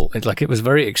awful. It's like, it was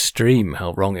very extreme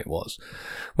how wrong it was.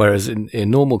 Whereas in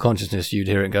normal consciousness, you'd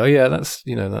hear it and go, yeah, that's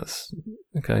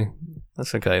okay.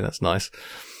 That's okay. That's nice.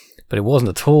 But it wasn't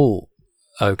at all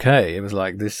okay. It was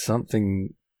like, there's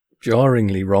something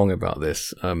jarringly wrong about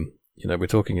this. We're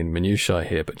talking in minutiae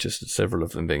here, but just several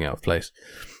of them being out of place.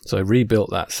 So I rebuilt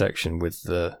that section with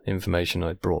the information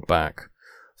I'd brought back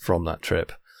from that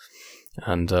trip.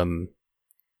 And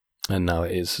now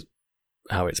it is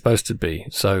how it's supposed to be.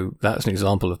 So that's an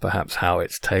example of perhaps how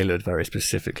it's tailored very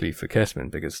specifically for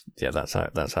ketamine, because that's how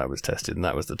it was tested, and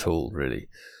that was the tool really.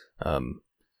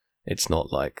 It's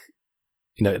not like,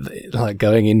 like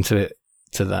going into it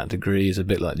to that degree is a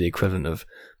bit like the equivalent of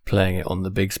playing it on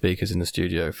the big speakers in the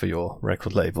studio for your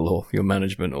record label or your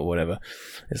management or whatever.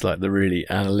 It's like the really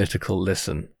analytical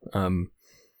listen.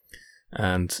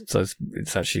 And so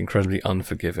it's actually incredibly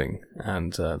unforgiving,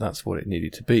 and that's what it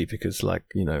needed to be, because like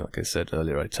I said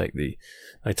earlier, I take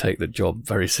the job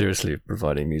very seriously of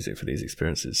providing music for these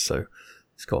experiences. So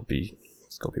it's got to be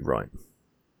right.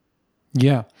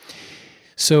 Yeah.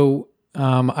 So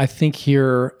I think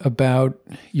here about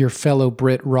your fellow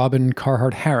Brit Robin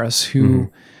Carhart Harris,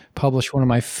 who published one of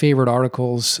my favorite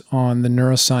articles on the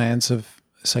neuroscience of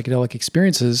psychedelic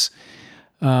experiences,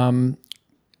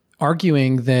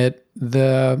 arguing that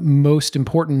the most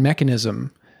important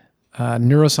mechanism,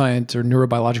 neuroscience or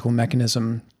neurobiological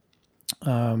mechanism,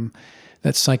 that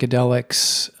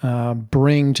psychedelics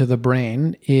bring to the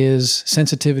brain is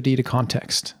sensitivity to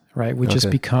context, right? Which has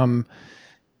become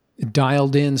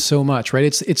dialed in so much, right?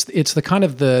 It's the kind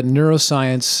of the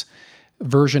neuroscience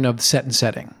version of set and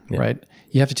setting, right?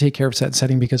 You have to take care of set and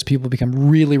setting because people become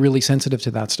really, really sensitive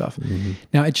to that stuff.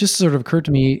 Now, it just sort of occurred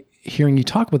to me hearing you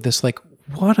talk about this, like,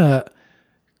 what a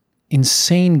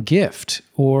insane gift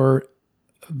or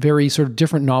very sort of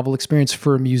different novel experience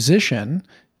for a musician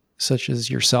such as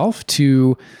yourself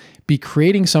to be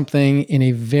creating something in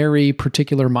a very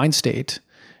particular mind state,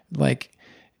 like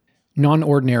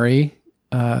non-ordinary,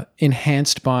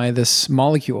 enhanced by this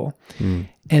molecule.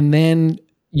 And then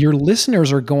your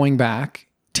listeners are going back,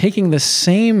 taking the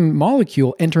same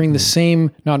molecule, entering the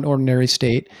same non-ordinary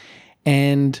state.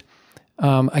 And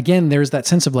again, there's that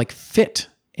sense of like fit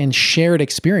and shared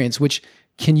experience, which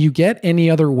can you get any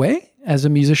other way as a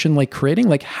musician, like creating,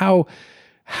 like how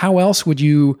else would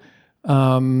you,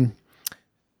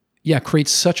 create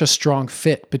such a strong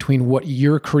fit between what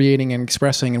you're creating and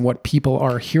expressing and what people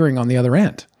are hearing on the other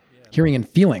end, hearing and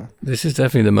feeling? This is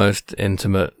definitely the most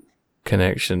intimate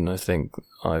connection I think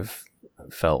I've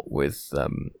felt with,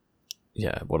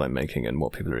 what I'm making and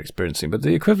what people are experiencing. But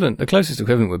the closest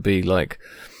equivalent would be like,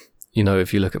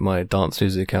 if you look at my dance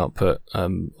music output,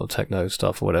 or techno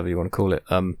stuff or whatever you want to call it,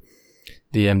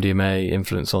 the MDMA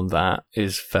influence on that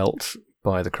is felt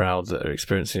by the crowd that are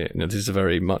experiencing it. This is a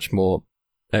very much more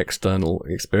external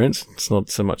experience. It's not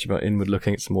so much about inward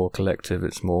looking, it's more collective,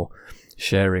 it's more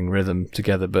sharing rhythm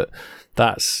together. But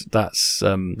that's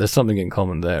there's something in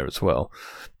common there as well.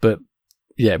 But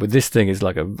yeah, but this thing is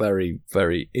like a very,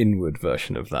 very inward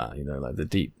version of that, like the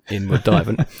deep inward dive.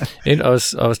 And I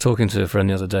was talking to a friend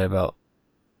the other day about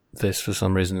this for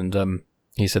some reason, and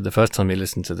he said the first time he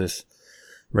listened to this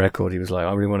record, he was like,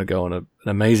 I really want to go on an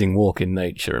amazing walk in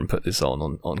nature and put this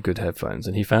on good headphones.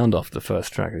 And he found off the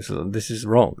first track, he said, this is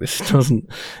wrong.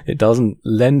 It doesn't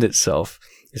lend itself.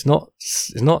 It's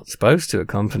not supposed to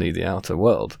accompany the outer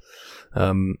world.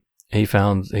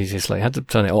 He's just like, had to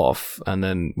turn it off, and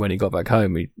then when he got back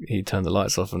home, he turned the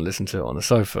lights off and listened to it on the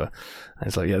sofa. And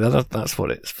it's like, that's what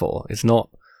it's for. It's not,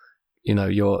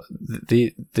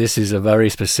 this is a very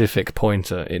specific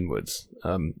pointer inwards.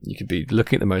 You could be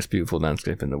looking at the most beautiful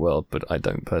landscape in the world, but I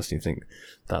don't personally think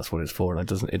that's what it's for,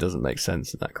 and it doesn't make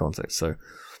sense in that context. So,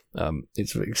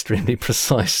 it's an extremely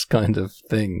precise kind of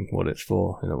thing, what it's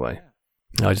for, in a way.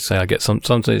 I just say I get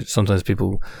sometimes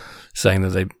people saying that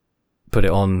they put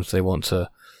it on, they want to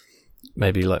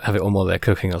maybe like have it on while they're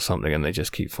cooking or something, and they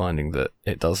just keep finding that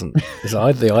it doesn't.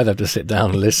 They either have to sit down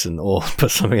and listen or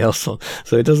put something else on.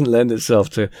 So it doesn't lend itself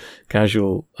to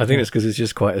casual. I think it's because it's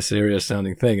just quite a serious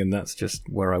sounding thing, and that's just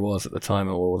where I was at the time,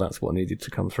 or that's what needed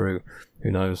to come through.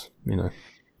 Who knows?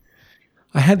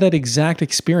 I had that exact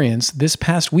experience this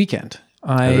past weekend.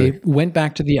 I went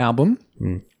back to the album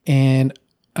and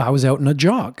I was out on a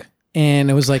jog.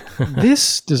 And it was like,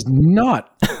 this does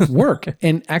not work.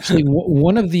 And actually,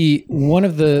 one of the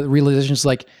realizations,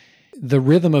 like, the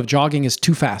rhythm of jogging is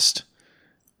too fast,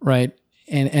 right?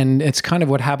 And it's kind of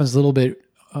what happens a little bit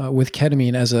with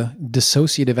ketamine as a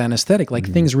dissociative anesthetic, like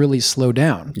things really slow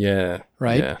down. Yeah.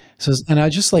 Right. Yeah. So, and I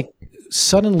just like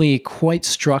suddenly quite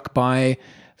struck by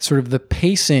sort of the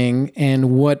pacing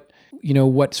and what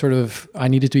sort of I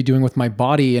needed to be doing with my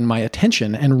body and my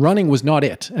attention. And running was not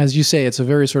it. As you say, it's a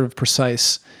very sort of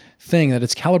precise thing that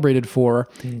it's calibrated for,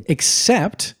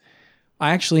 except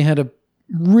I actually had a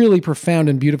really profound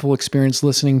and beautiful experience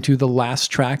listening to the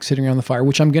last track, Sitting Around the Fire,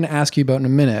 which I'm going to ask you about in a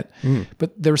minute.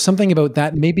 But there was something about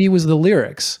that, maybe it was the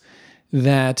lyrics,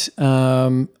 that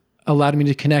allowed me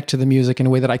to connect to the music in a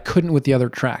way that I couldn't with the other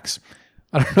tracks.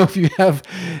 I don't know if you have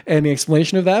any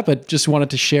explanation of that, but just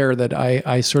wanted to share that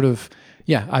I sort of,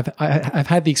 I've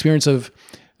had the experience of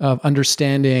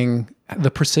understanding the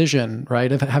precision,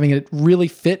 right, of having it really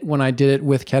fit when I did it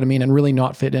with ketamine and really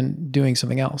not fit in doing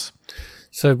something else.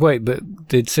 So wait, but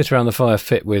did Sit Around the Fire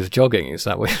fit with jogging? Is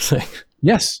that what you're saying?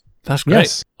 Yes. That's great.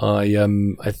 Yes.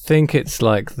 I think it's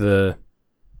like it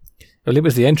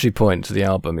was the entry point to the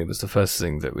album. It was the first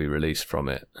thing that we released from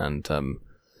it, and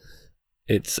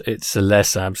it's a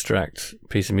less abstract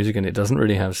piece of music, and it doesn't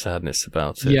really have sadness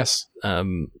about it. Yes.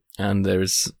 And there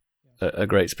is a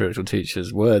great spiritual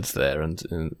teacher's words there, and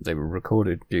they were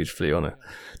recorded beautifully on a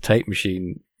tape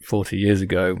machine 40 years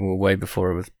ago, well, way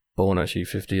before I was born, actually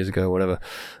 50 years ago, whatever.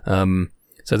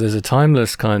 So there's a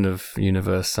timeless kind of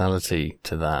universality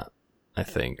to that, I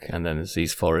think. And then there's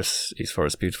East Forest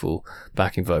beautiful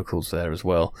backing vocals there as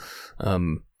well.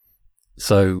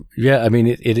 So yeah, I mean,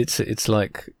 it's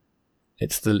like,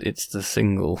 it's the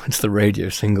single, it's the radio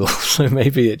single. So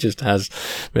maybe it just has,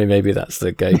 maybe that's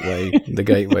the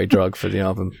gateway drug for the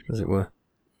album, as it were.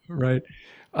 Right.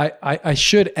 I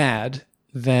should add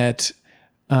that,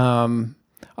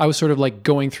 I was sort of like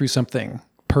going through something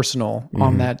personal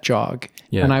on that jog.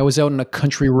 Yeah. And I was out on a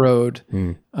country road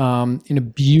in a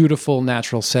beautiful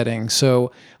natural setting.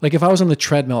 So like if I was on the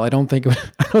treadmill, I don't think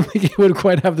it would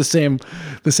quite have the same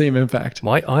impact.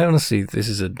 I honestly, this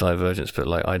is a divergence, but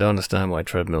like I don't understand why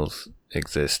treadmills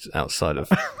exist outside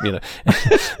of, I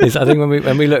think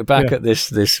when we look back at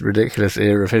this ridiculous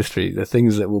era of history, the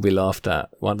things that will be laughed at,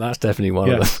 well, that's definitely one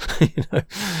of them.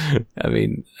 I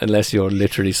mean, unless you're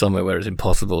literally somewhere where it's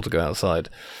impossible to go outside,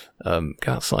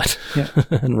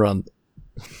 and run.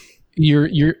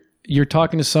 You're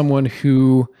talking to someone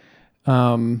who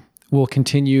will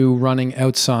continue running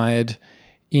outside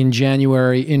in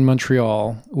January in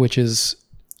Montreal, which is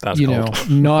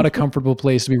not a comfortable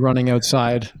place to be running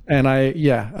outside. And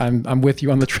I'm with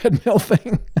you on the treadmill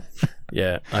thing.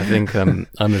 Yeah, I think I'm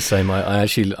the same. I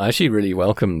actually really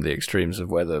welcome the extremes of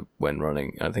weather when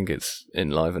running. I think it's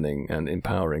enlivening and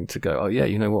empowering to go, oh yeah,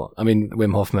 you know what? I mean,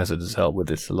 Wim Hof method has helped with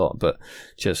this a lot, but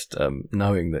just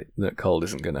knowing that cold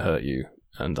isn't going to hurt you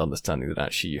and understanding that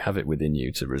actually you have it within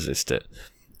you to resist it.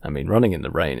 I mean, running in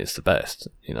the rain is the best.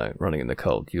 Running in the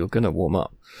cold, you're going to warm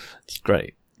up. It's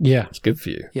great. Yeah. It's good for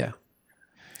you. Yeah.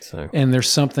 So, and there's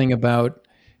something about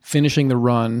finishing the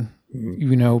run,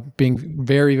 being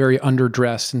very, very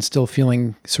underdressed and still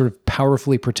feeling sort of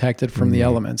powerfully protected from the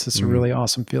elements. It's a really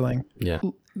awesome feeling. Yeah.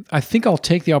 I think I'll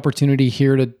take the opportunity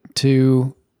here to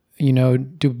do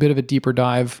a bit of a deeper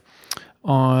dive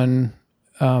on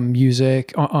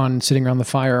music, on Sitting Around the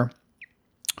Fire.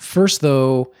 First,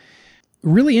 though,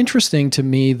 really interesting to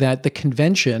me that the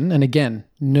convention, and again,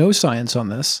 no science on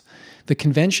this, the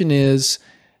convention is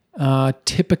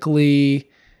typically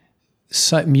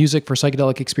music for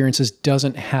psychedelic experiences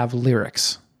doesn't have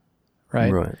lyrics,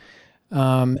 right? Right.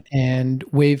 And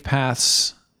Wave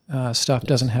Path's stuff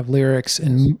doesn't have lyrics,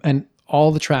 and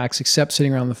all the tracks except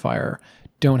Sitting Around the Fire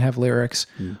don't have lyrics.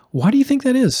 Why do you think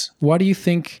that is? Why do you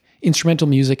think instrumental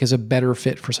music is a better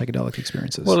fit for psychedelic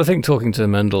experiences? Well, I think talking to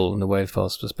Mendel and the Wave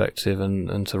Path's perspective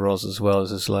and to Roz as well,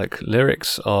 is like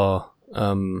lyrics are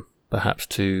perhaps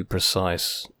too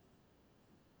precise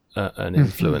an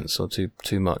influence or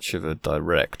too much of a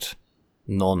direct,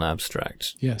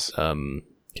 non-abstract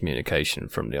communication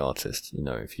from the artist.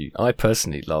 I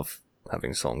personally love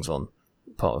having songs on.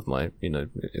 Part of my,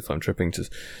 if I'm tripping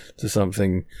to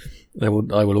something, I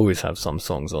will always have some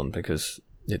songs on because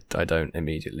I don't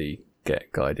immediately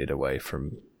get guided away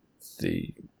from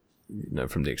the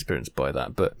experience by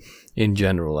that. But in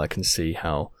general, I can see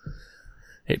how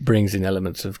it brings in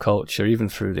elements of culture, even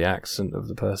through the accent of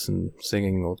the person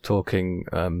singing or talking.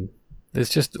 There's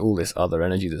just all this other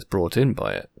energy that's brought in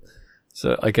by it.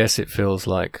 So I guess it feels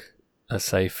like a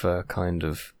safer kind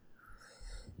of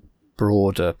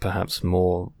broader, perhaps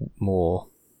more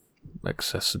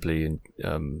accessibly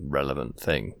relevant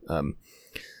thing.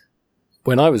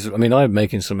 When I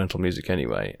make instrumental music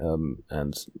anyway,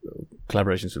 and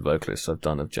collaborations with vocalists I've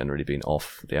done have generally been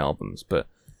off the albums, but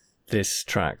this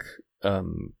track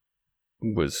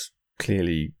was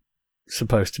clearly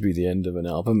supposed to be the end of an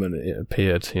album, and it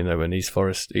appeared, in East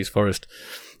Forest.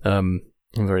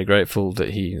 I'm very grateful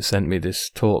that he sent me this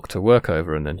talk to work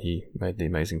over, and then he made the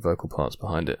amazing vocal parts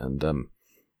behind it, and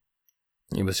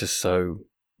it was just so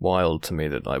wild to me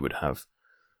that I would have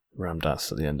Ram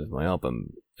Dass at the end of my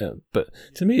album. But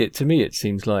to me, it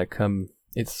seems like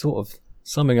it's sort of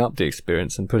summing up the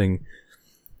experience and putting.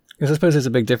 Because I suppose there's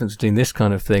a big difference between this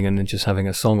kind of thing and then just having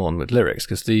a song on with lyrics.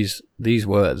 Because these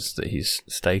words that he's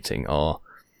stating are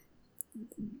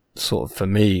sort of, for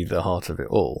me, the heart of it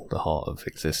all, the heart of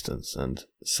existence, and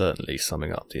certainly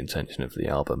summing up the intention of the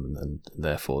album and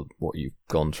therefore what you've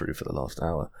gone through for the last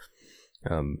hour.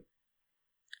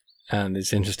 And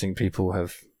it's interesting, people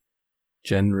have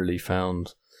generally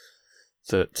found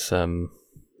that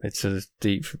it's a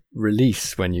deep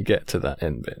release when you get to that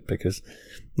end bit, because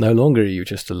no longer are you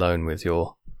just alone with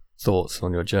your thoughts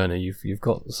on your journey. You've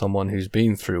got someone who's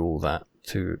been through all that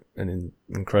to an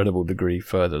incredible degree,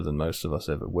 further than most of us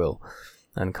ever will,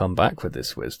 and come back with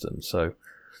this wisdom. So,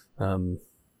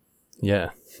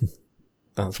 yeah,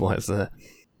 that's why it's there.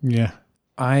 Yeah.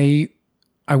 I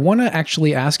want to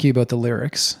actually ask you about the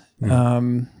lyrics.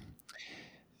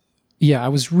 Yeah, I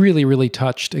was really, really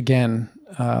touched again,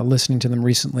 listening to them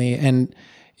recently. And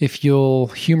if you'll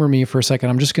humor me for a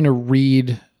second, I'm just going to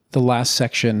read the last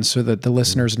section so that the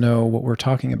listeners know what we're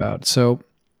talking about. So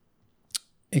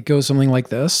it goes something like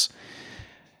this.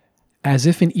 As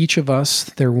if in each of us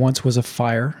there once was a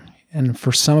fire, and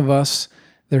for some of us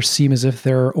there seem as if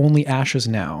there are only ashes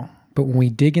now. But when we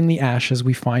dig in the ashes,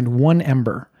 we find one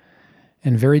ember,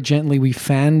 and very gently we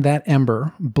fan that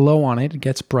ember, blow on it, it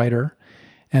gets brighter,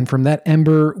 and from that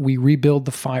ember we rebuild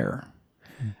the fire.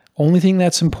 Only thing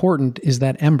that's important is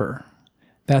that ember.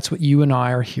 That's what you and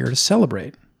I are here to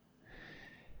celebrate.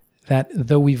 That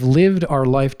though we've lived our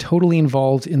life totally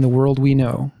involved in the world we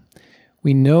know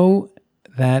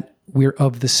that we're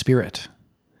of the spirit.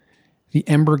 The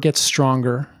ember gets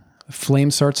stronger, the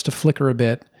flame starts to flicker a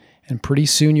bit, and pretty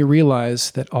soon you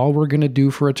realize that all we're going to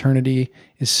do for eternity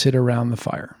is sit around the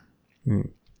fire.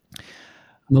 I'm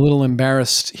a little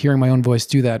embarrassed hearing my own voice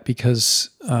do that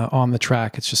because on the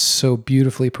track, it's just so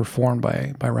beautifully performed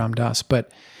by Ram Dass.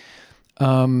 But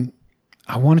I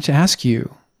wanted to ask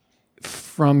you,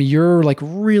 from your like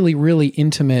really, really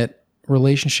intimate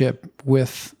relationship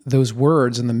with those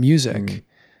words and the music,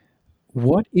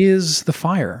 what is the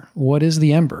fire? What is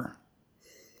the ember?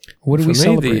 What are we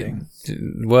celebrating?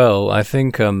 Well, I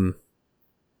think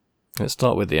let's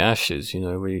start with the ashes.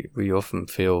 We often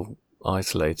feel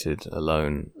isolated,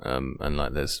 alone, and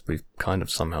like this. We've kind of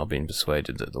somehow been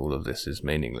persuaded that all of this is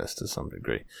meaningless to some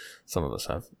degree. Some of us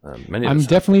have. I'm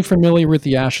definitely familiar with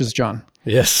the ashes, John.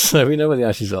 Yes, so we know where the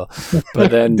ashes are. But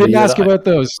then didn't ask about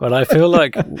those. But I feel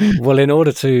like, well, in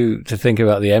order to think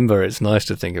about the ember, it's nice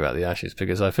to think about the ashes,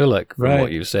 because I feel like from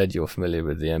what you said, you're familiar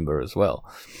with the ember as well.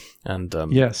 And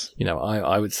yes,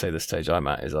 I would say the stage I'm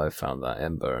at is I've found that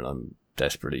ember and I'm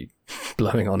desperately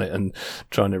blowing on it and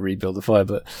trying to rebuild the fire.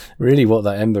 But really what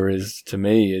that ember is to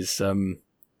me is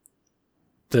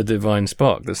the divine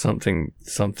spark. There's something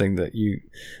that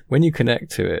when you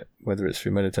connect to it, whether it's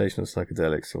through meditation or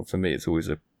psychedelics, or for me it's always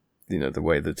the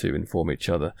way the two inform each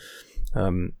other,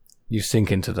 you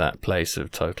sink into that place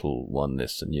of total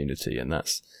oneness and unity, and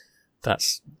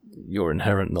that's your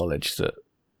inherent knowledge that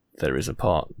there is a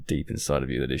part deep inside of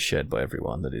you that is shared by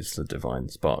everyone, that is the divine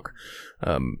spark.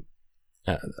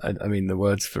 I mean, the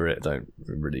words for it don't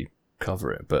really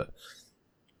cover it, but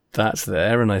that's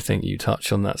there, and I think you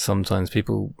touch on that sometimes.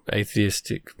 People,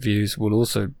 atheistic views will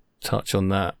also touch on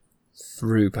that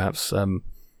through perhaps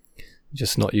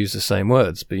just not use the same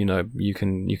words, but you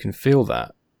can feel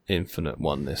that infinite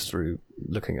oneness through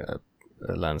looking at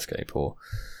a landscape, or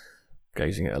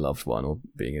gazing at a loved one, or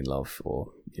being in love,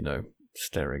 or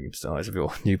staring into the eyes of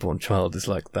your newborn child. Is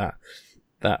like that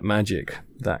magic,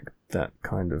 that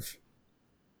kind of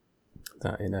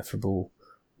that ineffable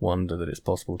wonder that it's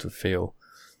possible to feel.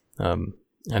 And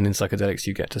in psychedelics,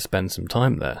 you get to spend some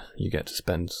time there. You get to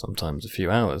spend sometimes a few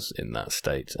hours in that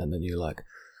state, and then you're like,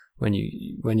 when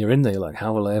you're in there, you're like,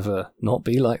 how will I ever not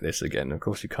be like this again? Of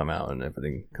course, you come out and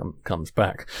everything comes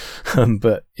back,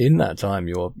 but in that time,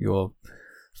 you're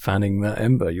fanning that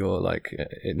ember. You're like,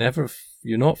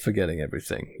 you're not forgetting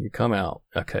everything. You come out,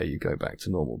 okay, you go back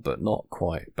to normal, but not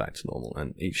quite back to normal.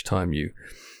 And each time you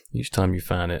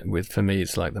fan it for me,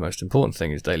 it's like the most important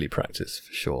thing is daily practice,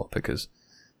 for sure, because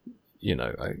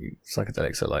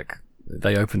psychedelics are like,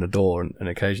 they open a door, and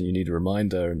occasionally you need a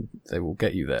reminder and they will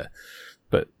get you there.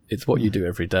 But it's what you do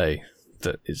every day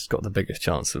that it's got the biggest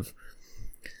chance of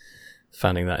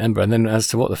fanning that ember. And then as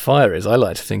to what the fire is, I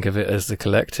like to think of it as the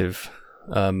collective,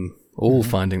 or all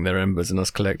finding their embers and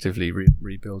us collectively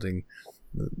rebuilding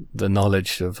the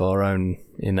knowledge of our own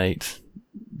innate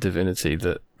divinity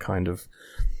that kind of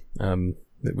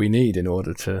that we need in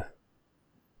order to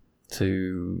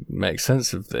make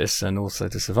sense of this and also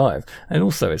to survive. And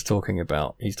also he's talking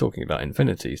about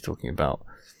infinity. He's talking about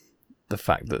the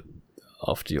fact that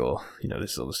after your,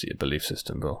 this is obviously a belief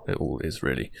system, well, it all is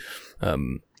really,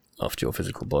 after your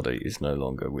physical body is no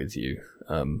longer with you,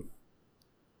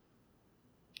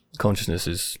 consciousness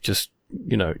is just,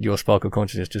 your spark of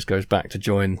consciousness just goes back to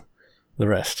join the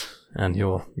rest, and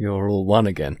you're all one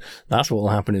again. That's what will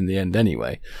happen in the end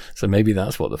anyway. So maybe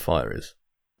that's what the fire is.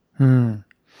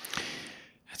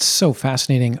 It's so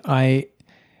fascinating.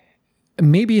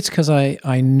 Maybe it's because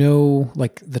I know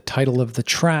like the title of the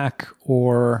track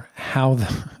or how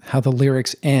the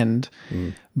lyrics end,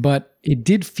 but it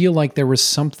did feel like there was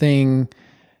something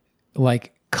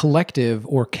like collective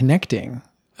or connecting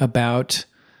about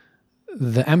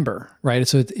the ember, right?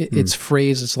 So it's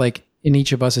phrased, it's like in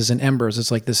each of us is an embers. It's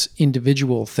like this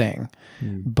individual thing,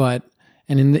 but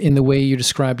in the way you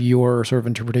describe your sort of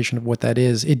interpretation of what that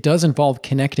is, it does involve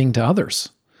connecting to others.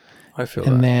 I feel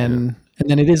and that. And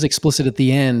then it is explicit at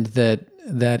the end that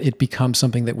it becomes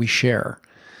something that we share.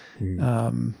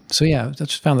 So yeah, I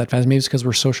just found that fascinating. Maybe it's because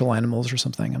we're social animals or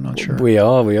something. I'm not sure. We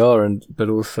are, but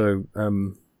also,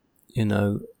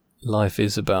 life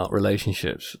is about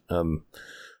relationships,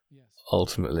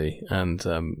 ultimately. And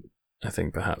I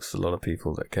think perhaps a lot of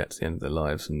people that get to the end of their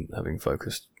lives and having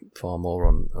focused far more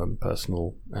on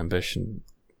personal ambition,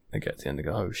 they get to the end and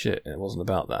go, oh shit, it wasn't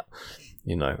about that,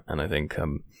 And I think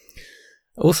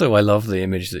also I love the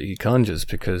image that he conjures,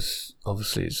 because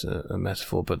obviously it's a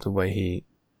metaphor, but the way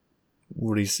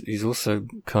he's also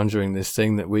conjuring this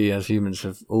thing that we as humans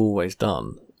have always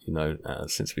done,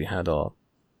 since we had our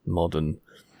modern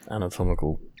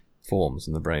anatomical forms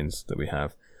and the brains that we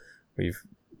have.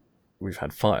 We've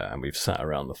had fire, and we've sat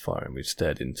around the fire and we've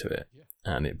stared into it,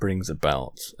 and it brings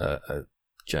about a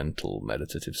gentle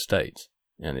meditative state,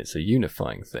 and it's a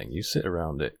unifying thing. You sit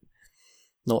around it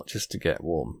not just to get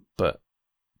warm, but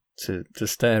to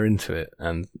stare into it,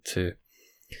 and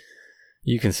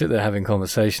you can sit there having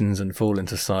conversations and fall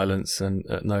into silence, and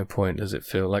at no point does it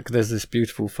feel like there's this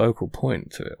beautiful focal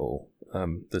point to it all,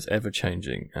 that's ever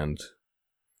changing, and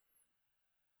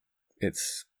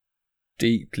it's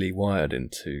deeply wired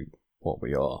into what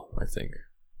we are, I think,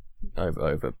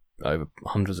 over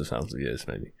hundreds of thousands of years,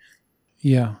 maybe.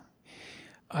 Yeah.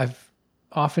 I've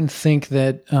often think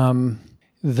that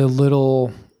the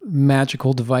little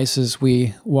magical devices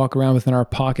we walk around with in our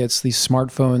pockets, these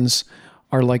smartphones,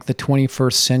 are like the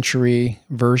 21st century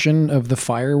version of the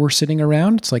fire we're sitting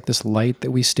around. It's like this light that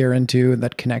we stare into and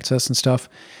that connects us and stuff.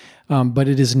 But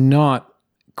it is not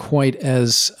quite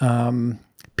as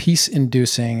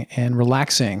peace-inducing and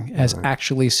relaxing as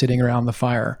actually sitting around the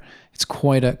fire. It's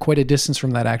quite a distance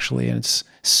from that, actually, and it's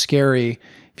scary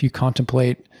if you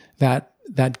contemplate that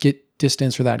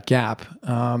distance or that gap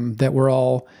that we're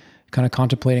all kind of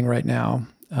contemplating right now,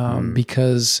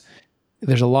 because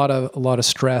there's a lot of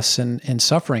stress and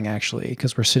suffering, actually,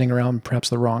 because we're sitting around perhaps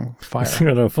the wrong fire.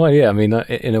 Yeah, I mean,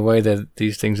 in a way,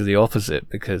 these things are the opposite,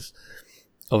 because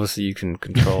obviously you can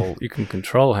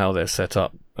control how they're set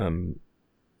up.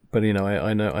 But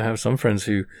I know I have some friends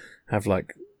who have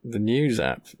like the news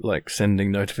app, like sending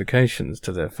notifications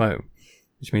to their phone,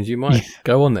 which means you might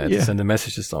go on there to send a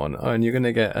message to someone, and you're going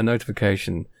to get a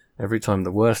notification every time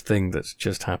the worst thing that's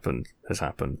just happened has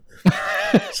happened.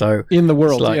 So in the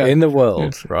world, in the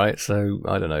world, right? So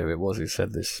I don't know who it was who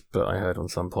said this, but I heard on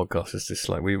some podcasts it's just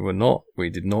like we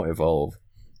did not evolve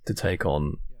to take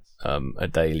on a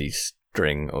daily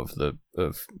string of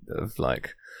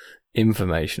like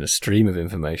information, a stream of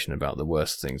information about the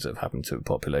worst things that have happened to a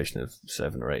population of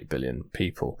 7 or 8 billion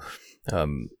people.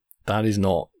 That is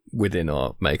not within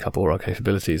our makeup or our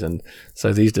capabilities, and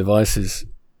so these devices,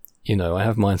 I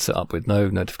have mine set up with no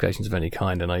notifications of any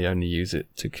kind, and I only use it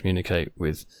to communicate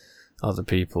with other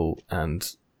people,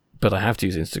 but I have to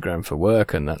use Instagram for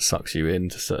work, and that sucks you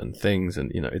into certain things,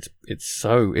 and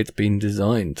it's been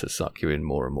designed to suck you in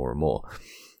more and more and more.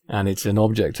 And it's an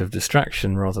object of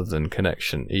distraction rather than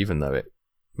connection, even though it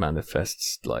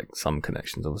manifests like some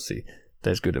connections. Obviously,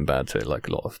 there's good and bad to it. Like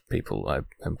a lot of people I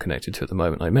am connected to at the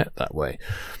moment, I met that way.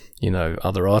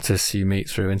 Other artists you meet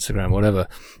through Instagram, whatever.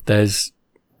 There's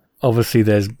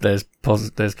pluses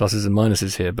and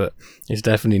minuses here, but it's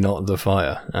definitely not the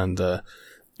fire. And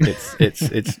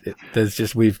there's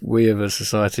just we have a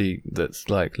society that's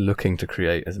like looking to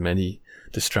create as many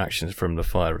distractions from the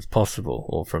fire as possible,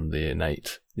 or from the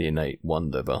innate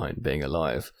wonder behind being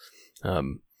alive,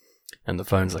 and the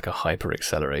phone's like a hyper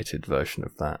accelerated version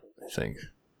of that, I think.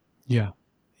 Yeah.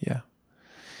 Yeah.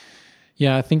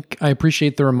 Yeah, I think I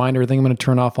appreciate the reminder. I think I'm going to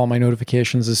turn off all my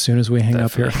notifications as soon as we hang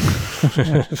up here.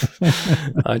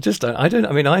 I just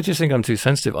think I'm too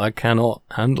sensitive. I cannot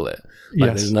handle it.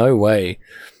 Like, There's no way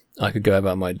I could go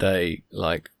about my day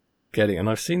like getting, and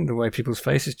I've seen the way people's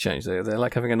faces change. They're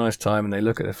like having a nice time and they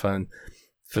look at their phone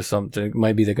for something.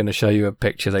 Maybe they're going to show you a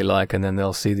picture they like, and then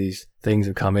they'll see these things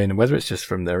that come in, and whether it's just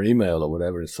from their email or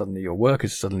whatever, it's suddenly your work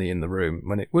is suddenly in the room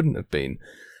when it wouldn't have been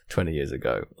 20 years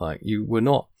ago. Like, you were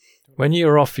not, when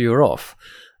you're off, you're off.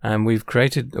 And we've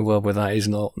created a world where that is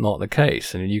not the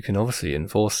case. And you can obviously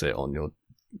enforce it on your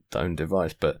own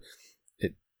device, but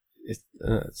it's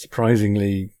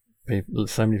surprisingly,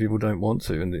 so many people don't want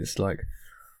to. And it's like,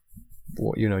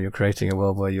 you're creating a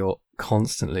world where you're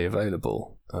constantly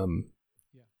available. And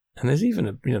there's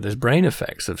even there's brain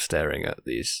effects of staring at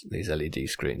these LED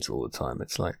screens all the time.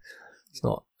 It's like, it's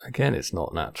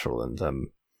not natural, and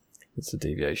it's a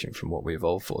deviation from what we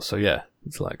evolved for. So yeah,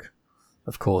 it's like,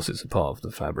 of course, it's a part of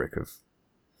the fabric of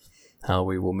how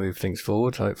we will move things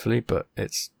forward, hopefully, but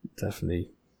it's definitely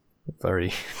a very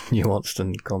nuanced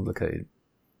and complicated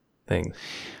thing.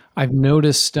 I've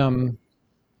noticed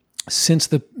since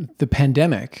the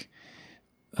pandemic,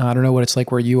 I don't know what it's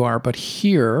like where you are, but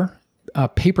here,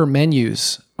 paper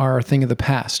menus are a thing of the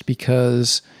past,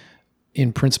 because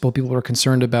in principle, people are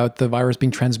concerned about the virus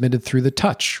being transmitted through the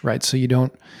touch, right? So they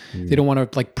don't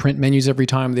want to like print menus every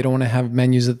time. They don't want to have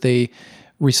menus that they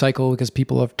recycle because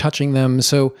people are touching them.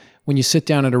 So when you sit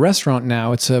down at a restaurant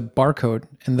now, it's a barcode.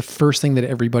 And the first thing that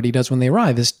everybody does when they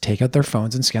arrive is take out their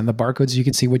phones and scan the barcode so you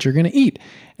can see what you're going to eat.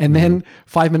 And then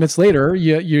 5 minutes later,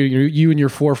 you and your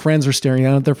 4 friends are staring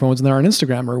down at their phones and they're on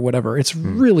Instagram or whatever. It's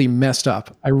really messed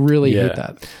up. I really hate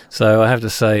that. So I have to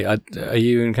say, are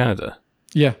you in Canada?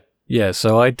 Yeah. Yeah,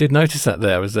 so I did notice that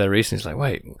there. I was there recently. It's like,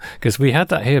 wait, because we had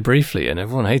that here briefly and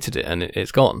everyone hated it, and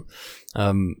it's gone.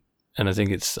 And I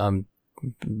think I'm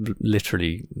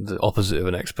literally the opposite of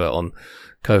an expert on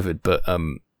COVID, but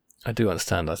I do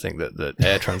understand. I think that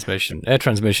air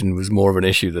transmission was more of an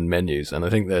issue than menus, and I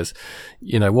think there's,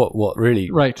 what really,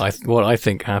 right. What I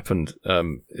think happened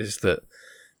is that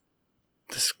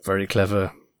there's very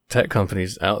clever tech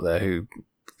companies out there who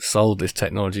sold this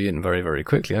technology in very, very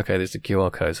quickly. Okay, there's the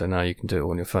QR code, so now you can do it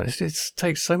on your phone. It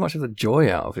takes so much of the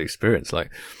joy out of the experience.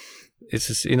 Like, it's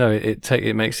just,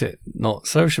 it makes it not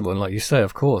sociable. And like you say,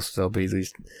 of course, there'll be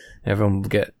everyone will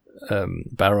get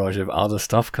barrage of other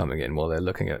stuff coming in while they're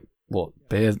looking at what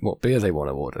beer they want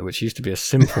to order, which used to be a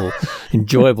simple,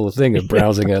 enjoyable thing of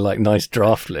browsing a like nice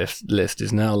draft list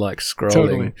is now like scrolling.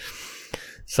 Totally.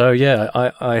 So yeah,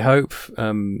 I hope,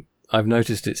 I've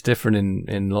noticed it's different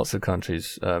in lots of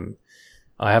countries.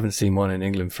 I haven't seen one in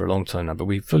England for a long time now, but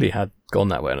we fully had gone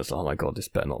that way, and I was like, oh my God, this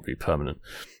better not be permanent.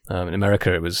 In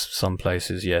America, it was some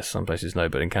places yes, some places no,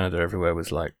 but in Canada, everywhere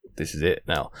was like, this is it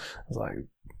now. I was like,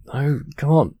 no, come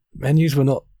on. Menus are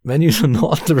not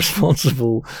the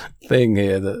responsible thing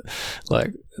here.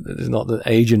 That is not the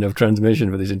agent of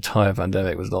transmission for this entire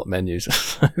pandemic was not menus.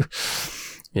 So,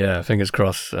 yeah, fingers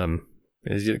crossed.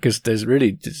 Because there's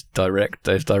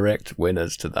direct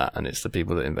winners to that, and it's the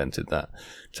people that invented that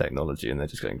technology, and they're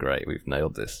just going, great, we've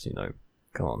nailed this,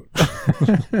 come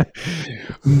on.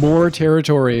 More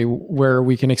territory where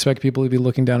we can expect people to be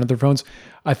looking down at their phones.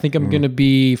 I think I'm going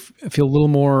to feel a little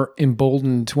more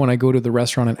emboldened when I go to the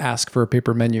restaurant and ask for a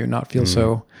paper menu, not feel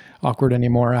so awkward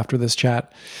anymore after this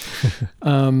chat.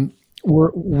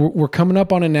 We're coming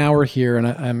up on an hour here, and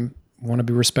I want to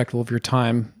be respectful of your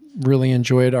time. Really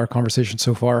enjoyed our conversation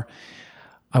so far.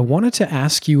 I wanted to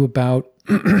ask you about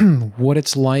what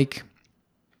it's like.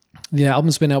 The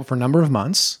album's been out for a number of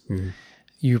months.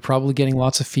 You're probably getting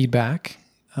lots of feedback.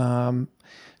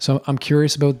 So I'm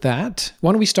curious about that.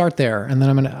 Why don't we start there? And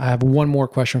then I have one more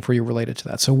question for you related to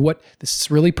that. So this is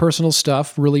really personal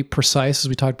stuff, really precise, as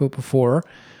we talked about before.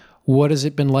 What has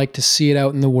it been like to see it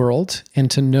out in the world and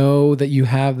to know that you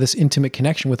have this intimate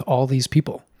connection with all these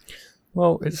people?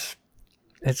 Well,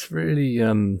 it's really,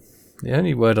 the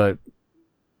only word I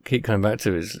keep coming back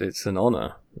to is it's an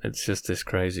honor. It's just this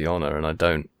crazy honor, and I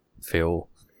don't feel,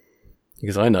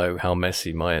 because I know how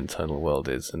messy my internal world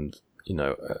is, and,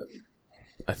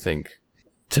 I think,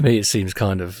 to me it seems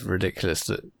kind of ridiculous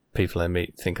that people I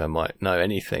meet think I might know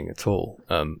anything at all,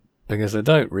 because I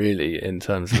don't really, in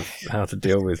terms of how to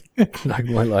deal with, like,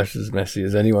 my life's as messy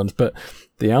as anyone's, but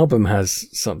the album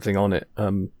has something on it,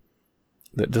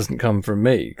 that doesn't come from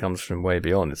me. It comes from way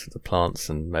beyond. It's the plants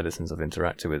and medicines I've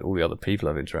interacted with, all the other people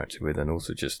I've interacted with, and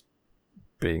also just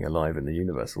being alive in the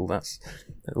universe. All that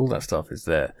stuff is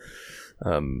there.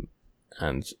 And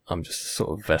I'm just a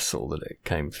sort of vessel that it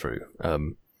came through.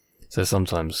 So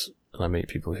sometimes I meet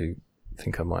people who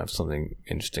think I might have something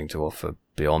interesting to offer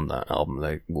beyond that album.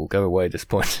 They will go away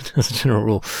disappointed as a general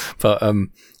rule. But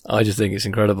I just think it's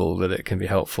incredible that it can be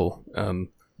helpful.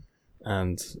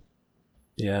 And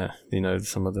yeah,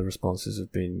 some of the responses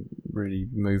have been really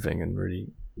moving and really,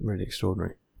 really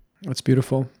extraordinary. That's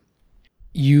beautiful.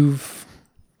 You've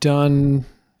done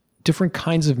different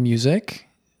kinds of music.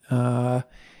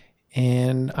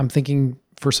 And I'm thinking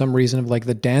for some reason of like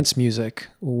the dance music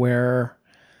where,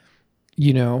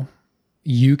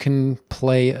 you can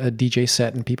play a DJ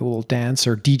set and people will dance,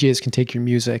 or DJs can take your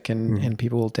music and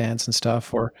people will dance and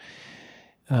stuff. Or,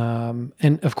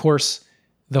 and of course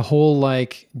the whole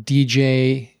like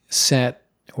DJ set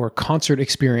or concert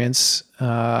experience,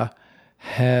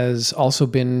 has also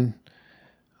been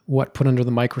put under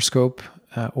the microscope,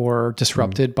 or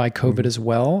disrupted by COVID as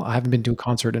well. I haven't been to a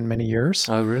concert in many years.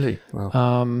 Oh, really?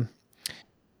 Wow.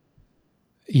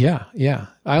 Yeah.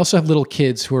 I also have little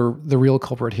kids who are the real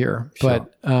culprit here, Sure.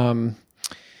 but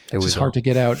it's just hard to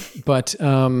get out. But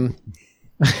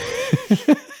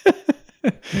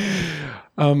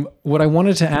what I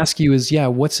wanted to ask you is,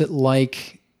 what's it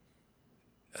like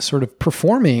sort of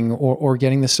performing or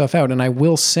getting this stuff out? And I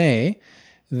will say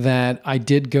that I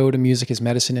did go to Music is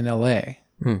Medicine in LA.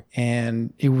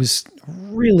 And it was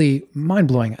really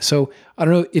mind-blowing. So I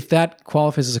don't know if that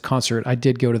qualifies as a concert. I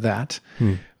did go to that,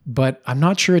 but I'm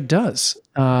not sure it does.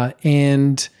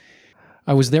 And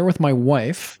I was there with my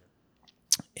wife,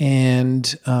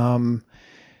 and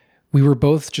we were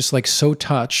both just like so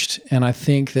touched. And I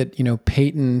think that,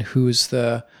 Peyton, who's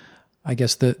the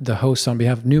host on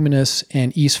behalf of Numinous,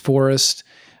 and East Forest,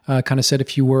 kind of said a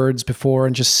few words before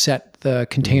and just set the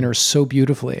container so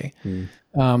beautifully.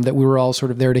 That we were all sort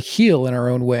of there to heal in our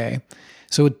own way.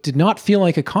 So it did not feel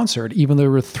like a concert, even though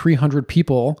there were 300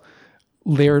 people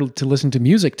there to listen to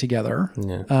music together.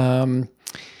 Yeah.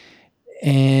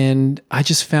 And I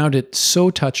just found it so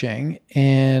touching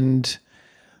and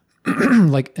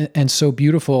and so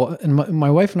beautiful. And my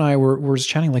wife and I were just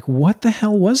chatting, like, what the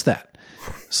hell was that?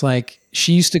 It's like,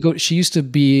 she used to go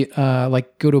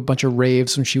to a bunch of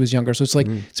raves when she was younger. So it's like,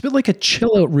 it's a bit like a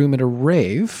chill out room at a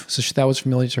rave. So that was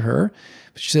familiar to her.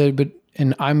 But she said,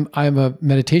 and I'm a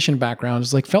meditation background.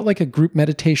 It's like, felt like a group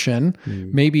meditation,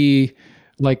 maybe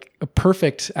like a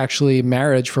perfect actually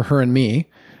marriage for her and me.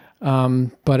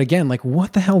 But again, like,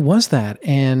 what the hell was that?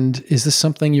 And is this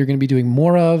something you're going to be doing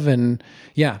more of? And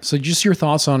yeah, so just your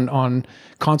thoughts on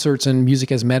concerts and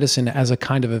Music as Medicine as a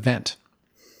kind of event.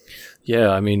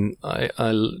 Yeah, I mean, I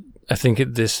think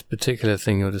this particular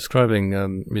thing you're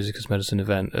describing, Music as Medicine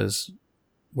event,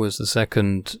 was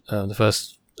the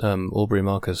first Aubrey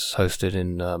Marcus hosted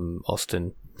in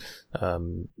Austin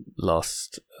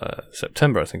last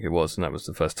September, I think it was, and that was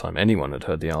the first time anyone had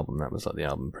heard the album. That was like the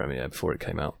album premiere before it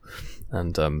came out,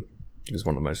 and it was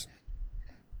one of the most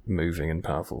moving and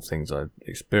powerful things I've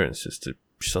experienced, just to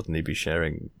suddenly be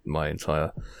sharing my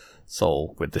entire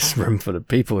soul with this room full of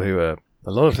people who are, a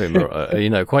lot of whom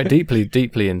are, quite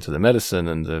deeply into the medicine,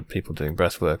 and the people doing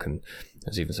breath work, and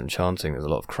there's even some chanting, there's a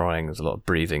lot of crying, there's a lot of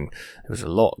breathing, there was a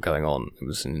lot going on. It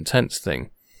was an intense thing.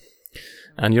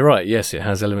 And you're right, yes, it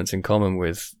has elements in common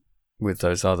with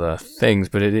those other things,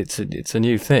 but it's a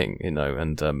new thing,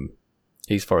 and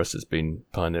East Forest has been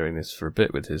pioneering this for a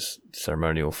bit with his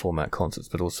ceremonial format concerts,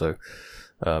 but also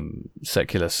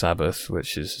Secular Sabbath,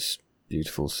 which is this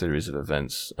beautiful series of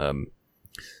events,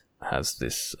 has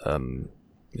this,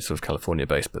 it's sort of California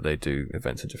based, but they do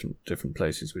events in different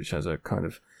places, which has a kind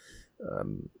of,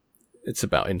 it's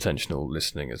about intentional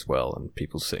listening as well, and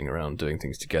people sitting around doing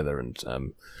things together. And,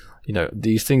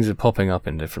 these things are popping up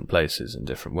in different places in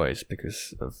different ways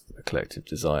because of a collective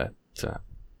desire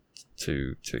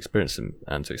to experience them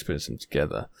and to experience them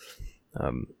together.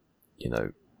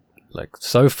 Like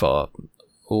so far,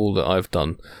 all that I've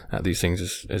done at these things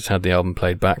is had the album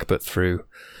played back, but through,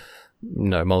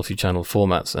 multi-channel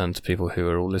formats and to people who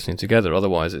are all listening together.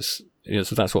 Otherwise, it's,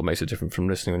 so that's what makes it different from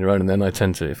listening on your own. And then I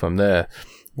tend to, if I'm there,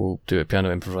 we'll do a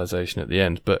piano improvisation at the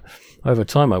end. But over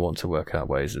time, I want to work out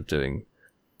ways of doing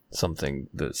something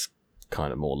that's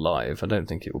kind of more live. I don't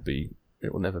think it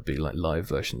will never be like live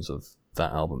versions of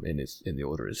that album in the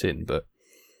order it's in. But,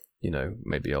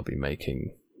 maybe I'll be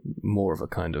making more of a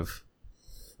kind of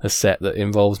a set that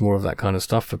involves more of that kind of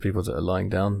stuff for people that are lying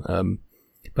down.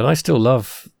 But I still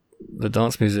love the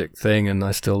dance music thing, and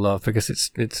I still love, because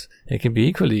it can be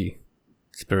equally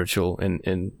spiritual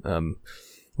in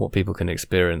what people can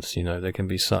experience. There can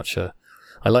be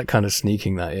I like kind of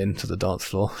sneaking that into the dance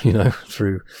floor,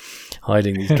 through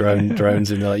hiding these drones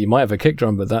in there. You might have a kick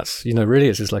drum, but that's, really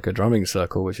it's just like a drumming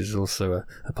circle, which is also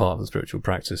a part of the spiritual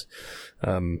practice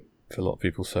for a lot of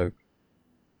people. So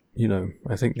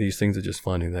I think these things are just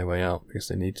finding their way out because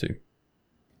they need to.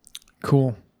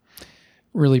 Cool.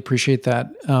 Really appreciate that.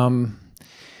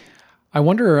 I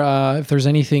wonder if there's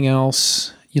anything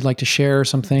else you'd like to share,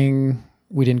 something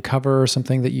we didn't cover,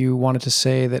 something that you wanted to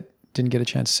say that didn't get a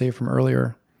chance to say from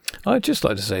earlier. I'd just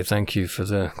like to say thank you for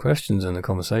the questions and the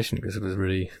conversation, because it was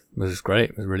great.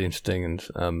 It was really interesting, and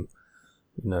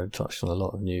touched on a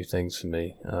lot of new things for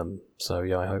me. I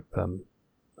hope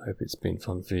it's been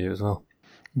fun for you as well.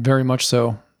 Very much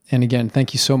so. And again,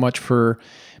 thank you so much for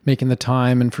making the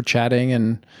time and for chatting,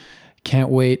 and can't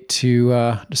wait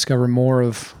to discover more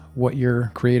of what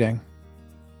you're creating.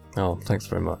 Oh, thanks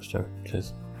very much, Joe.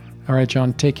 Cheers. All right,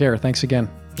 John, take care. Thanks again.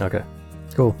 Okay,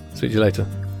 cool. See you later.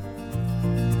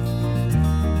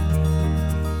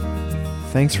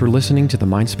 Thanks for listening to the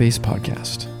Mindspace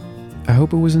podcast. I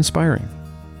hope it was inspiring.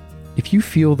 If you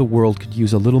feel the world could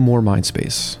use a little more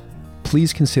Mindspace,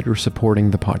 please consider supporting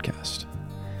the podcast.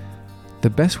 The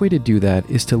best way to do that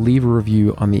is to leave a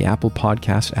review on the Apple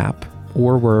Podcast app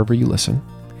or wherever you listen,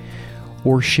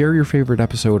 or share your favorite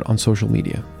episode on social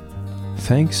media.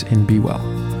 Thanks, and be well.